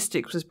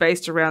statistics was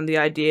based around the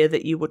idea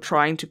that you were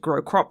trying to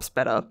grow crops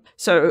better.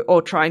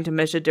 Or trying to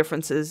measure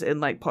differences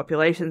in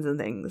populations and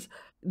things.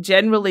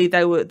 Generally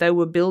they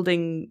were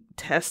building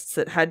tests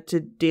that had to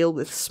deal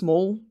with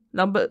small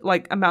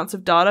amounts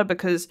of data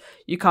because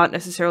you can't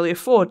necessarily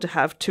afford to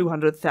have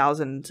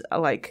 200,000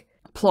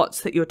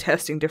 plots that you're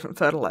testing different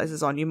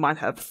fertilizers on. You might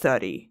have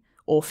 30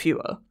 or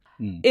fewer.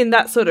 In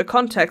that sort of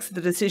context,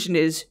 the decision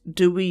is,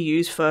 do we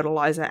use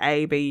fertilizer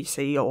A, B,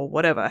 C, or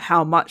whatever?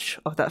 How much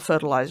of that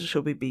fertilizer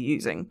should we be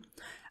using?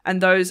 And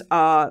those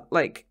are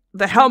like,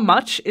 the how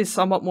much is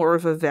somewhat more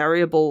of a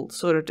variable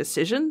sort of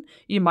decision.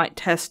 You might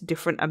test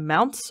different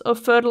amounts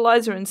of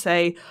fertilizer and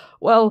say,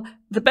 well,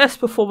 the best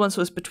performance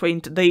was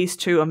between these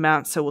two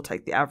amounts, so we'll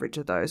take the average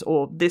of those.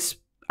 Or this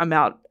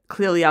amount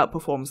clearly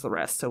outperforms the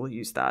rest, so we'll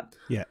use that.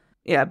 Yeah.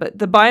 Yeah, but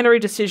the binary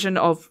decision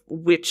of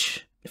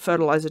which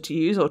fertilizer to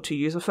use or to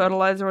use a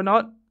fertilizer or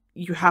not,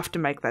 you have to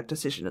make that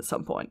decision at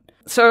some point.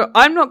 So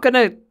I'm not going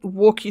to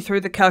walk you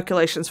through the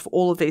calculations for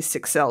all of these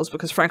 6 cells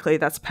because frankly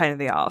that's a pain in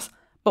the ass,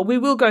 but we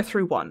will go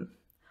through one.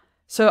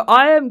 So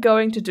I am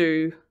going to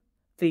do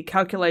the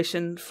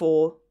calculation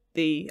for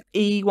the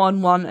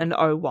E11 and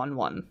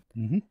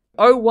O11.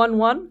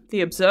 O11,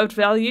 the observed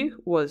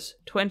value was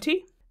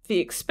 20. The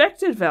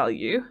expected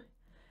value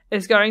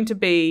is going to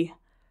be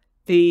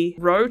the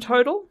row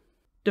total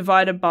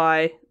divided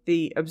by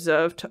the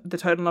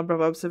total number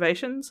of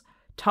observations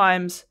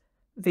times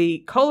the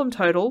column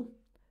total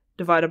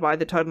divided by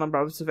the total number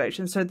of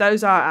observations. So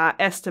those are our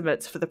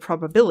estimates for the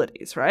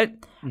probabilities, right?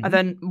 And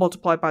then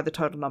multiplied by the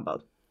total number.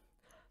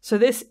 So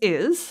this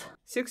is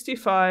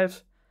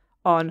 65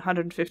 on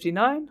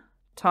 159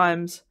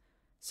 times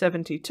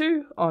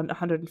 72 on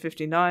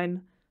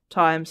 159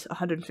 times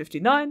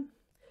 159,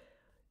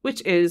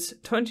 which is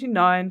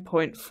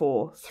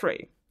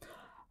 29.43.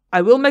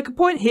 I will make a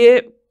point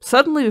here.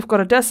 Suddenly we've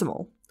got a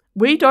decimal.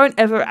 We don't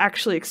ever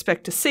actually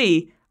expect to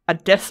see a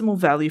decimal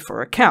value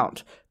for a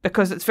count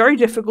because it's very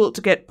difficult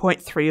to get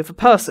 0.3 of a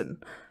person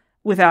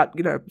without,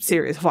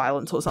 serious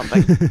violence or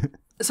something.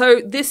 So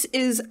this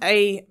is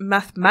a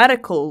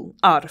mathematical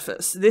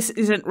artifice. This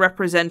isn't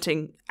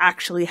representing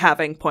actually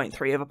having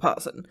 0.3 of a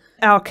person.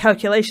 Our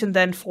calculation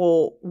then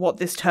for what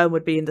this term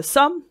would be in the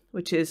sum,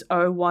 which is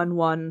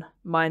O11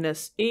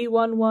 minus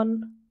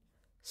E11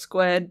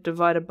 squared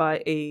divided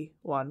by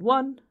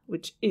E11,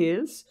 which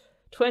is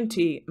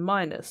 20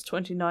 minus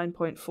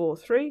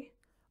 29.43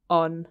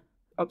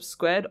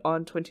 squared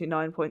on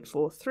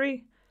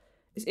 29.43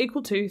 is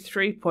equal to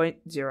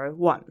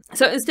 3.01.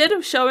 So instead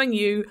of showing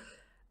you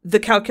the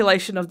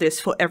calculation of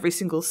this for every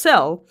single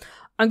cell,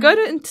 I'm going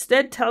to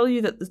instead tell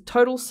you that the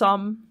total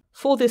sum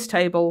for this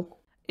table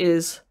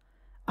is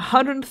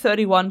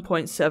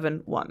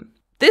 131.71.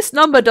 This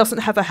number doesn't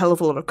have a hell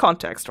of a lot of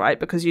context, right?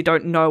 Because you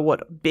don't know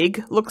what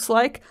big looks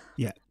like.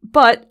 Yeah.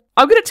 But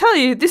I'm going to tell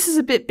you this is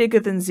a bit bigger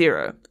than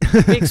 0.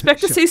 We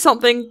expect to see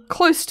something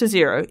close to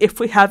 0 if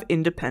we have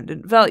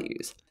independent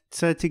values.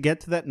 So to get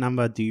to that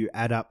number, do you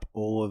add up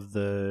all of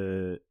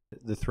the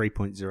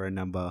 3.0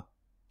 number?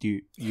 Do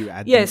you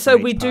add Yeah, them so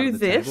from we each part do of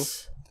the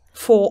this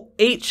for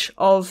each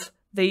of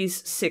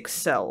these 6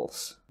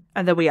 cells,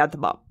 and then we add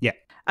them up. Yeah.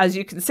 As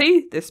you can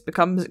see, this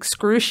becomes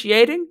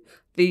excruciating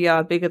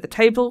the bigger the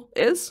table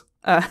is.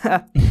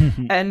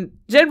 And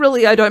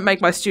generally, I don't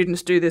make my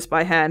students do this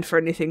by hand for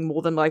anything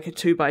more than like a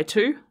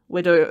 2x2.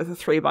 We're doing it with a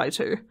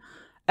 3x2.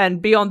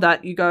 And beyond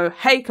that, you go,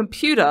 hey,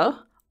 computer,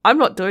 I'm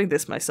not doing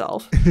this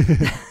myself.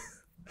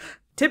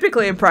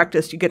 Typically in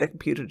practice, you get a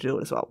computer to do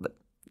it as well. But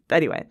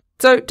anyway,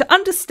 so to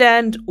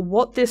understand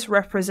what this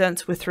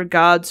represents with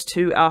regards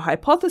to our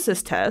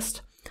hypothesis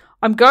test,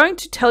 I'm going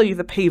to tell you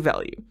the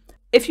p-value.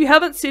 If you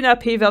haven't seen our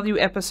p-value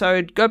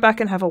episode, go back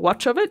and have a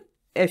watch of it.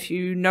 If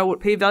you know what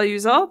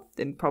p-values are,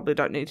 then probably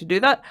don't need to do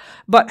that.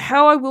 But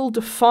how I will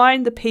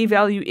define the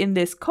p-value in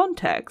this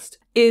context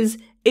is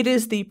it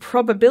is the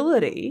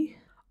probability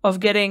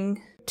of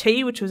getting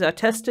t, which was our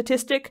test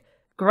statistic,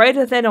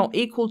 greater than or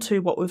equal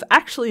to what we've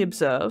actually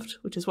observed,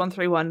 which is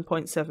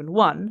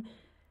 131.71,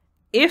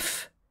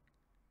 if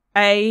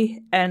A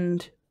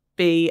and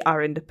B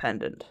are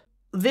independent.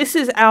 This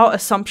is our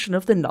assumption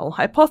of the null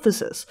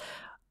hypothesis.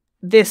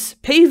 This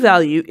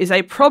p-value is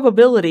a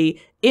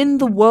probability in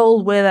the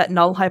world where that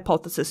null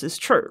hypothesis is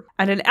true.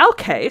 And in our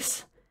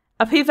case,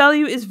 a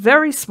p-value is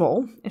very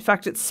small. In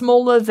fact, it's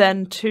smaller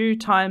than 2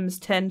 times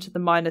 10 to the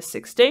minus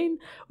 16,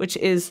 which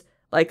is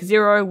like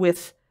 0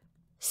 with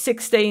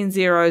 16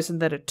 zeros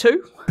and then a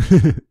 2.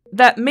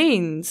 That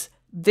means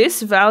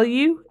this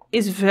value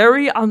is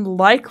very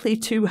unlikely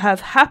to have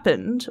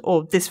happened,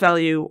 or this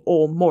value,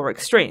 or more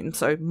extreme,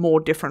 so more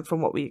different from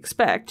what we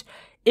expect,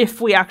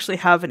 if we actually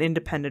have an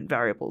independent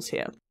variables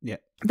here. Yeah.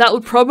 That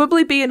would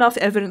probably be enough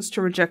evidence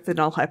to reject the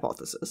null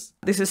hypothesis.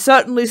 This is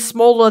certainly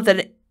smaller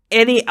than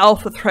any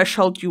alpha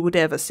threshold you would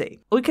ever see.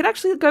 We could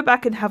actually go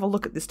back and have a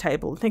look at this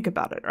table and think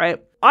about it,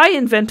 right? I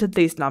invented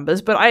these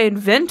numbers, but I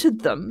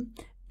invented them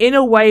in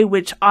a way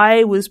which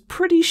I was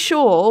pretty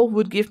sure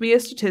would give me a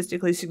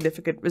statistically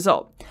significant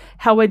result.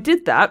 How I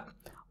did that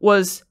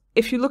was,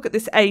 if you look at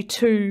this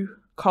A2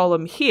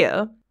 column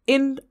here,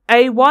 in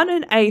A1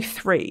 and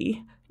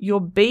A3,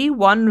 your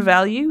B1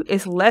 value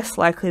is less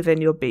likely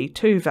than your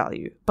B2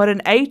 value. But in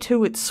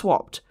A2 it's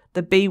swapped.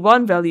 The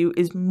B1 value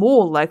is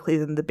more likely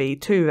than the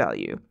B2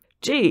 value.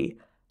 Gee,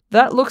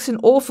 that looks an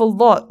awful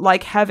lot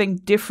like having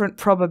different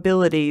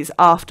probabilities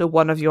after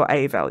one of your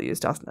A values,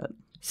 doesn't it?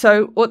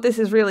 So what this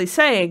is really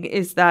saying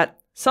is that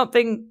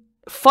something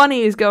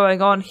funny is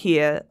going on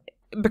here,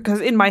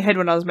 because in my head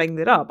when I was making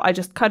it up, I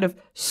just kind of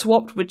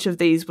swapped which of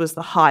these was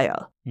the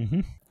higher.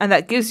 Mm-hmm. And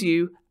that gives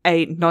you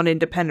a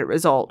non-independent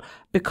result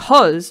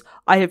because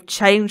I have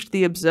changed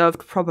the observed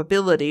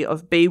probability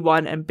of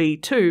B1 and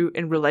B2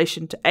 in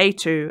relation to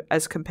A2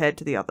 as compared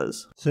to the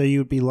others. So you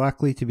would be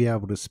likely to be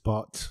able to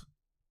spot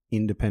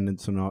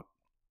independence or not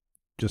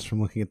just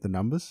from looking at the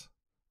numbers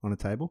on a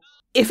table?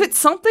 If it's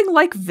something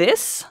like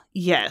this,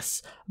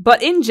 yes.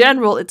 But in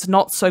general, it's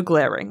not so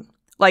glaring.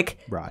 Like,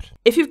 right.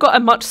 If you've got a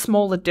much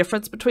smaller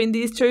difference between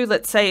these two,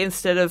 let's say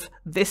instead of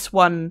this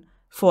one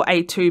for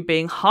A2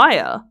 being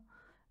higher,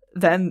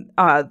 then,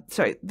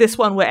 this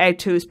one where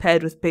A2 is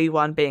paired with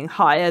B1 being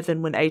higher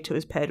than when A2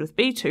 is paired with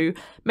B2,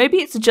 maybe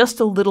it's just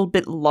a little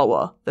bit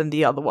lower than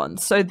the other one.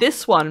 So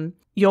this one,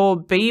 your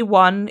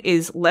B1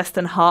 is less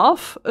than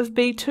half of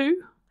B2.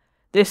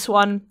 This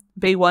one,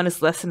 B1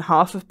 is less than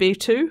half of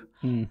B2.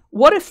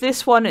 What if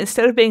this one,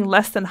 instead of being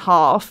less than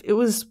half, it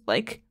was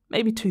like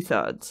maybe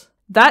 2/3?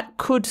 That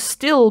could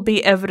still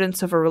be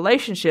evidence of a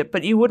relationship,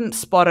 but you wouldn't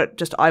spot it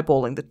just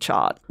eyeballing the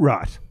chart.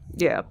 Right.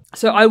 Yeah.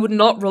 So I would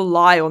not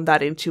rely on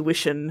that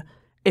intuition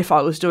if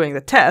I was doing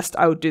the test.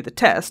 I would do the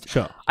test.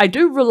 Sure. I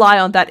do rely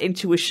on that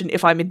intuition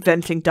if I'm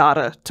inventing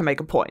data to make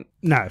a point.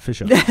 No, for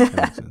sure. That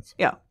makes sense.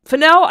 Yeah. For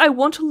now, I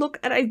want to look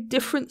at a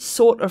different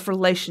sort of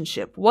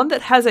relationship, one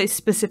that has a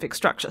specific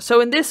structure.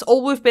 So in this,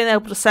 all we've been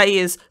able to say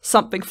is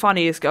something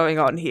funny is going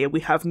on here. We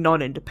have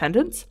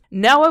non-independence.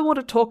 Now I want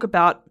to talk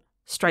about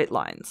straight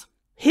lines.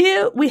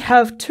 Here we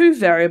have two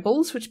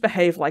variables which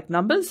behave like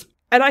numbers,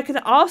 and I can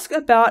ask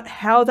about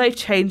how they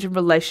change in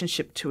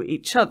relationship to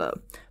each other.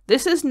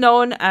 This is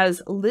known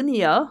as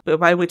linear,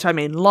 by which I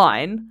mean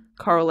line,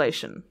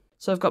 correlation.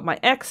 So I've got my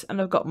X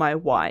and I've got my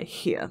Y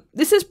here.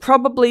 This is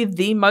probably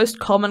the most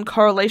common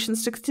correlation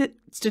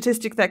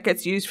statistic that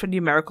gets used for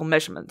numerical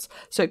measurements.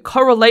 So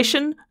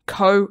correlation,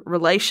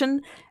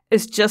 correlation,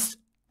 is just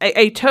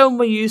a term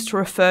we use to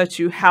refer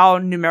to how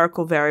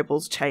numerical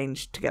variables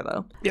change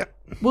together. Yep.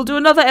 We'll do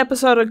another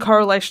episode on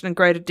correlation in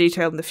greater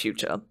detail in the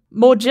future.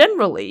 More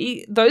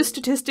generally, those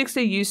statistics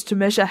are used to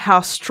measure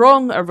how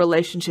strong a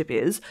relationship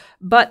is,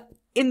 but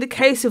in the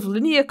case of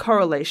linear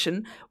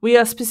correlation, we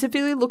are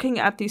specifically looking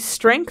at the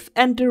strength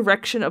and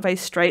direction of a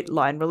straight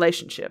line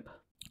relationship,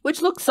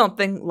 which looks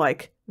something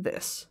like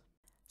this.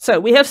 So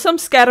we have some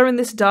scatter in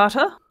this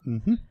data.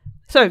 Mm-hmm.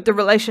 So the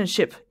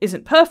relationship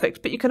isn't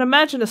perfect, but you can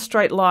imagine a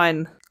straight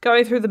line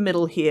going through the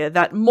middle here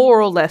that more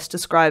or less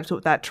describes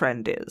what that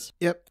trend is.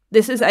 Yep.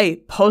 This is a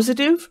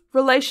positive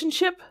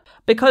relationship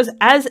because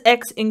as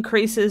X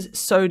increases,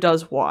 so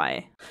does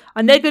Y.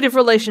 A negative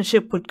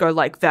relationship would go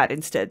like that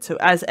instead. So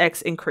as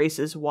X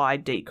increases, Y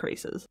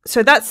decreases.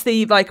 So that's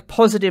the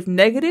positive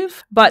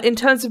negative. But in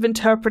terms of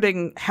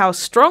interpreting how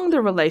strong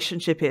the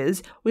relationship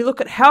is, we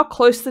look at how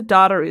close the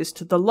data is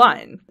to the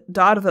line.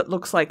 Data that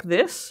looks like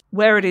this,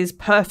 where it is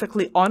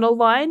perfectly on a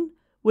line,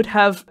 would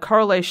have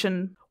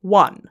correlation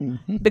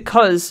 1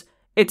 because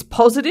it's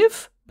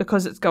positive,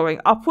 because it's going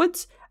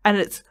upwards, and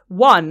it's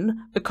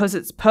 1 because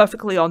it's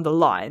perfectly on the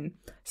line.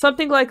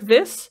 Something like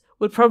this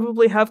would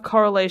probably have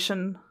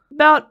correlation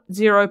about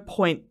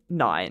 0.9.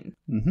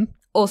 Mm-hmm.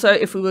 Also,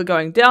 if we were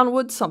going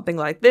downwards, something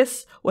like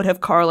this would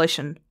have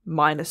correlation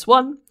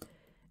 -1.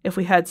 If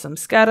we had some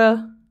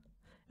scatter,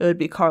 it would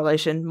be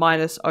correlation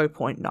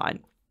 -0.9.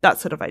 That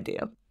sort of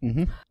idea.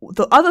 Mm-hmm.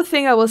 The other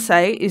thing I will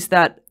say is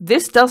that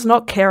this does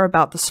not care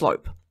about the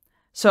slope.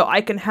 So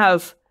I can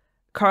have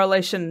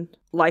correlation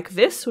like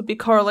this would be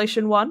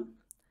correlation 1.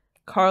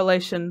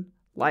 Correlation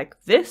like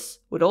this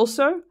would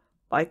also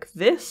like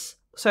this.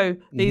 So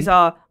these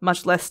are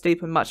much less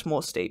steep and much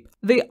more steep.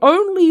 The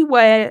only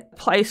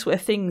place where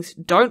things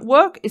don't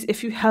work is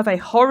if you have a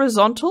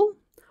horizontal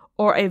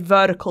or a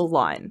vertical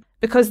line,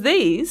 because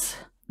these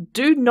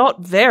do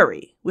not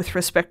vary with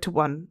respect to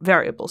one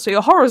variable. So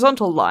your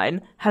horizontal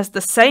line has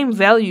the same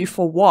value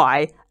for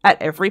Y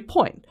at every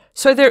point.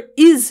 So there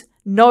is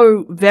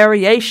no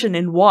variation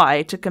in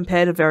Y to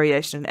compare to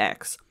variation in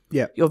X.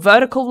 Yep. Your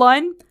vertical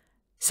line,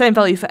 same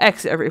value for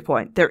X at every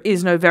point. There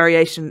is no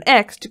variation in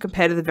X to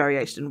compare to the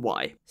variation in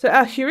Y. So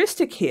our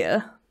heuristic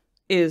here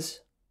is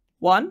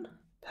 1,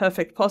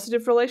 perfect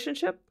positive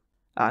relationship.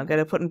 I'm going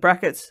to put in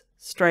brackets,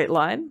 straight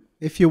line.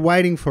 If you're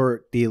waiting for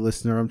it, dear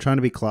listener, I'm trying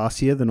to be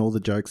classier than all the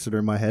jokes that are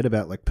in my head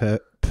about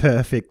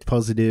perfect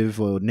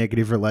positive or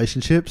negative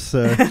relationships.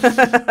 So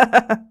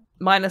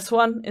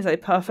 -1 is a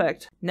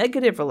perfect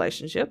negative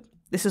relationship.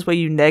 This is where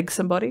you neg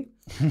somebody.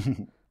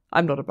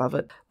 I'm not above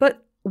it.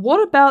 But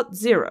what about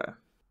 0?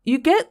 You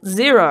get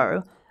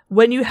 0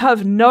 when you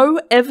have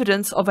no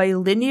evidence of a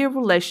linear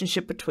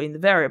relationship between the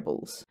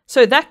variables.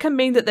 So that can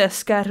mean that they're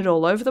scattered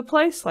all over the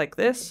place, like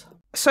this.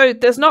 So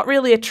there's not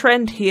really a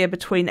trend here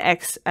between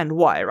X and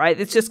Y, right?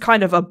 It's just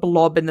kind of a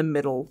blob in the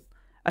middle.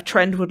 A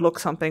trend would look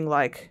something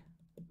like,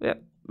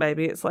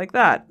 maybe it's like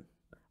that,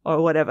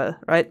 or whatever,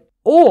 right?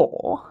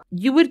 Or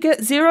you would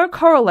get 0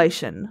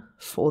 correlation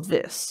for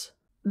this.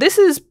 This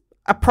is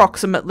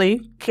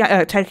approximately,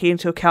 taking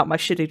into account my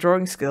shitty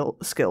drawing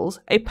skills,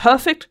 a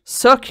perfect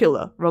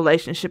circular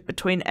relationship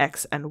between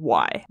x and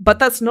y. But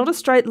that's not a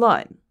straight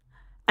line.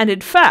 And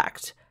in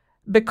fact,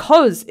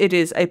 because it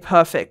is a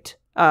perfect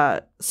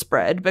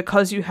spread,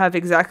 because you have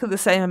exactly the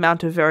same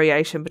amount of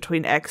variation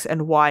between x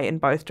and y in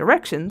both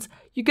directions,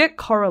 you get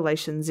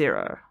correlation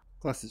 0.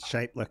 Plus it's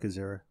shaped like a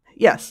 0.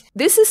 Yes,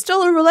 this is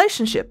still a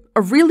relationship,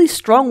 a really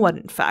strong one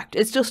in fact.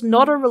 It's just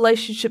not a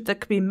relationship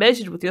that can be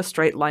measured with your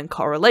straight line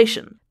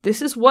correlation.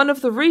 This is one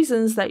of the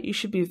reasons that you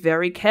should be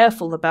very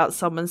careful about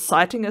someone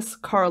citing a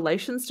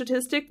correlation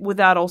statistic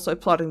without also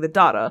plotting the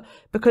data,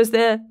 because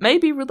there may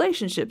be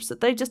relationships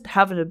that they just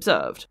haven't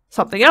observed.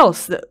 Something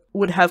else that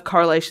would have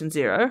correlation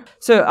 0.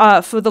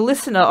 So for the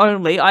listener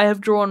only, I have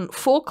drawn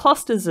 4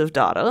 clusters of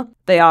data.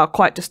 They are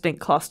quite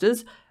distinct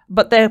clusters,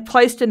 but they're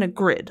placed in a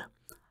grid.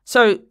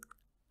 So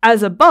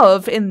as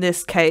above, in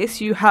this case,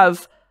 you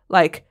have,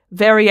 like,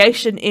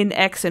 variation in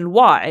x and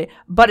y,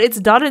 but it's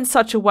done in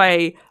such a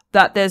way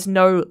that there's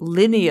no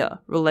linear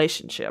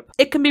relationship.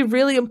 It can be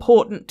really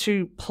important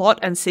to plot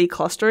and see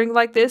clustering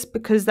like this,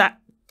 because that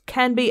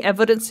can be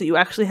evidence that you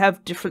actually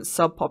have different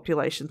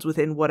subpopulations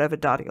within whatever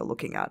data you're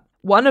looking at.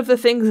 One of the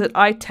things that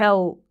I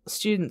tell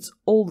students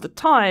all the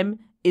time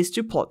is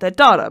to plot their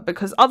data,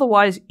 because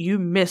otherwise you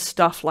miss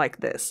stuff like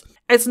this.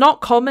 It's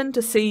not common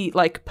to see,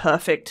 like,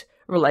 perfect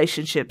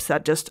relationships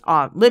that just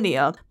aren't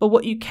linear, but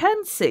what you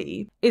can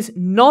see is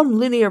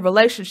non-linear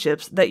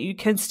relationships that you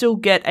can still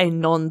get a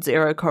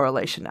non-zero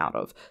correlation out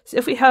of. So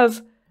if we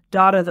have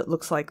data that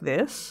looks like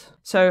this,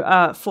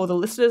 so for the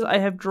listeners, I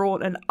have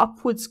drawn an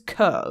upwards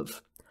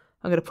curve.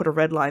 I'm going to put a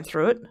red line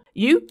through it.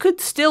 You could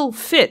still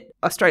fit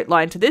a straight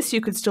line to this.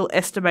 You could still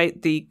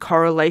estimate the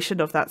correlation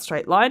of that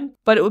straight line,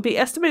 but it would be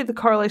estimated the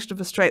correlation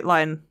of a straight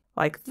line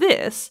like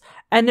this,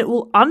 and it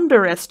will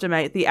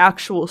underestimate the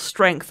actual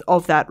strength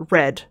of that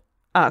red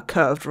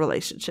curved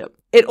relationship.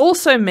 It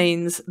also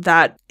means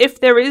that if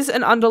there is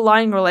an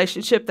underlying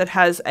relationship that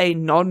has a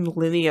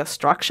non-linear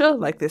structure,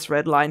 like this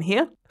red line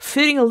here,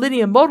 fitting a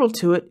linear model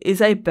to it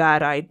is a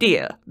bad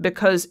idea,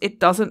 because it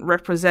doesn't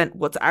represent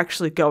what's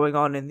actually going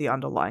on in the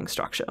underlying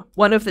structure.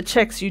 One of the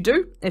checks you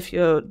do, if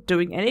you're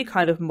doing any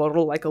kind of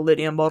model, like a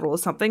linear model or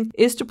something,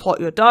 is to plot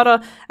your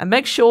data and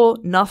make sure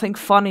nothing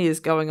funny is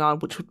going on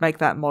which would make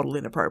that model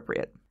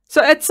inappropriate.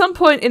 So at some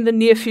point in the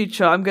near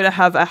future, I'm going to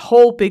have a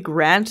whole big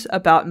rant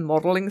about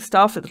modeling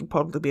stuff. It'll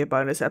probably be a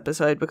bonus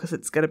episode because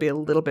it's going to be a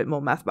little bit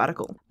more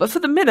mathematical. But for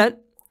the minute,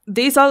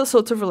 these are the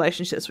sorts of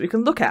relationships we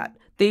can look at.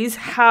 These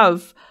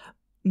have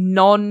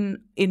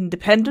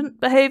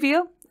non-independent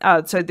behavior.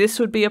 So this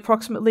would be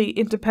approximately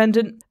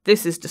independent.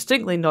 This is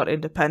distinctly not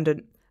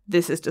independent.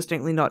 This is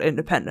distinctly not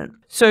independent.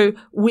 So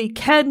we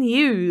can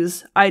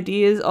use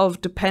ideas of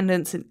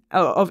dependence and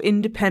of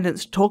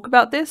independence to talk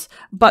about this,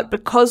 but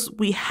because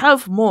we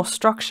have more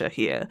structure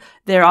here,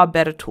 there are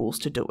better tools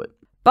to do it.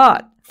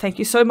 But thank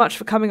you so much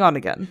for coming on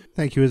again.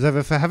 Thank you as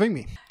ever for having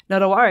me.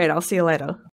 Not a worry, and I'll see you later.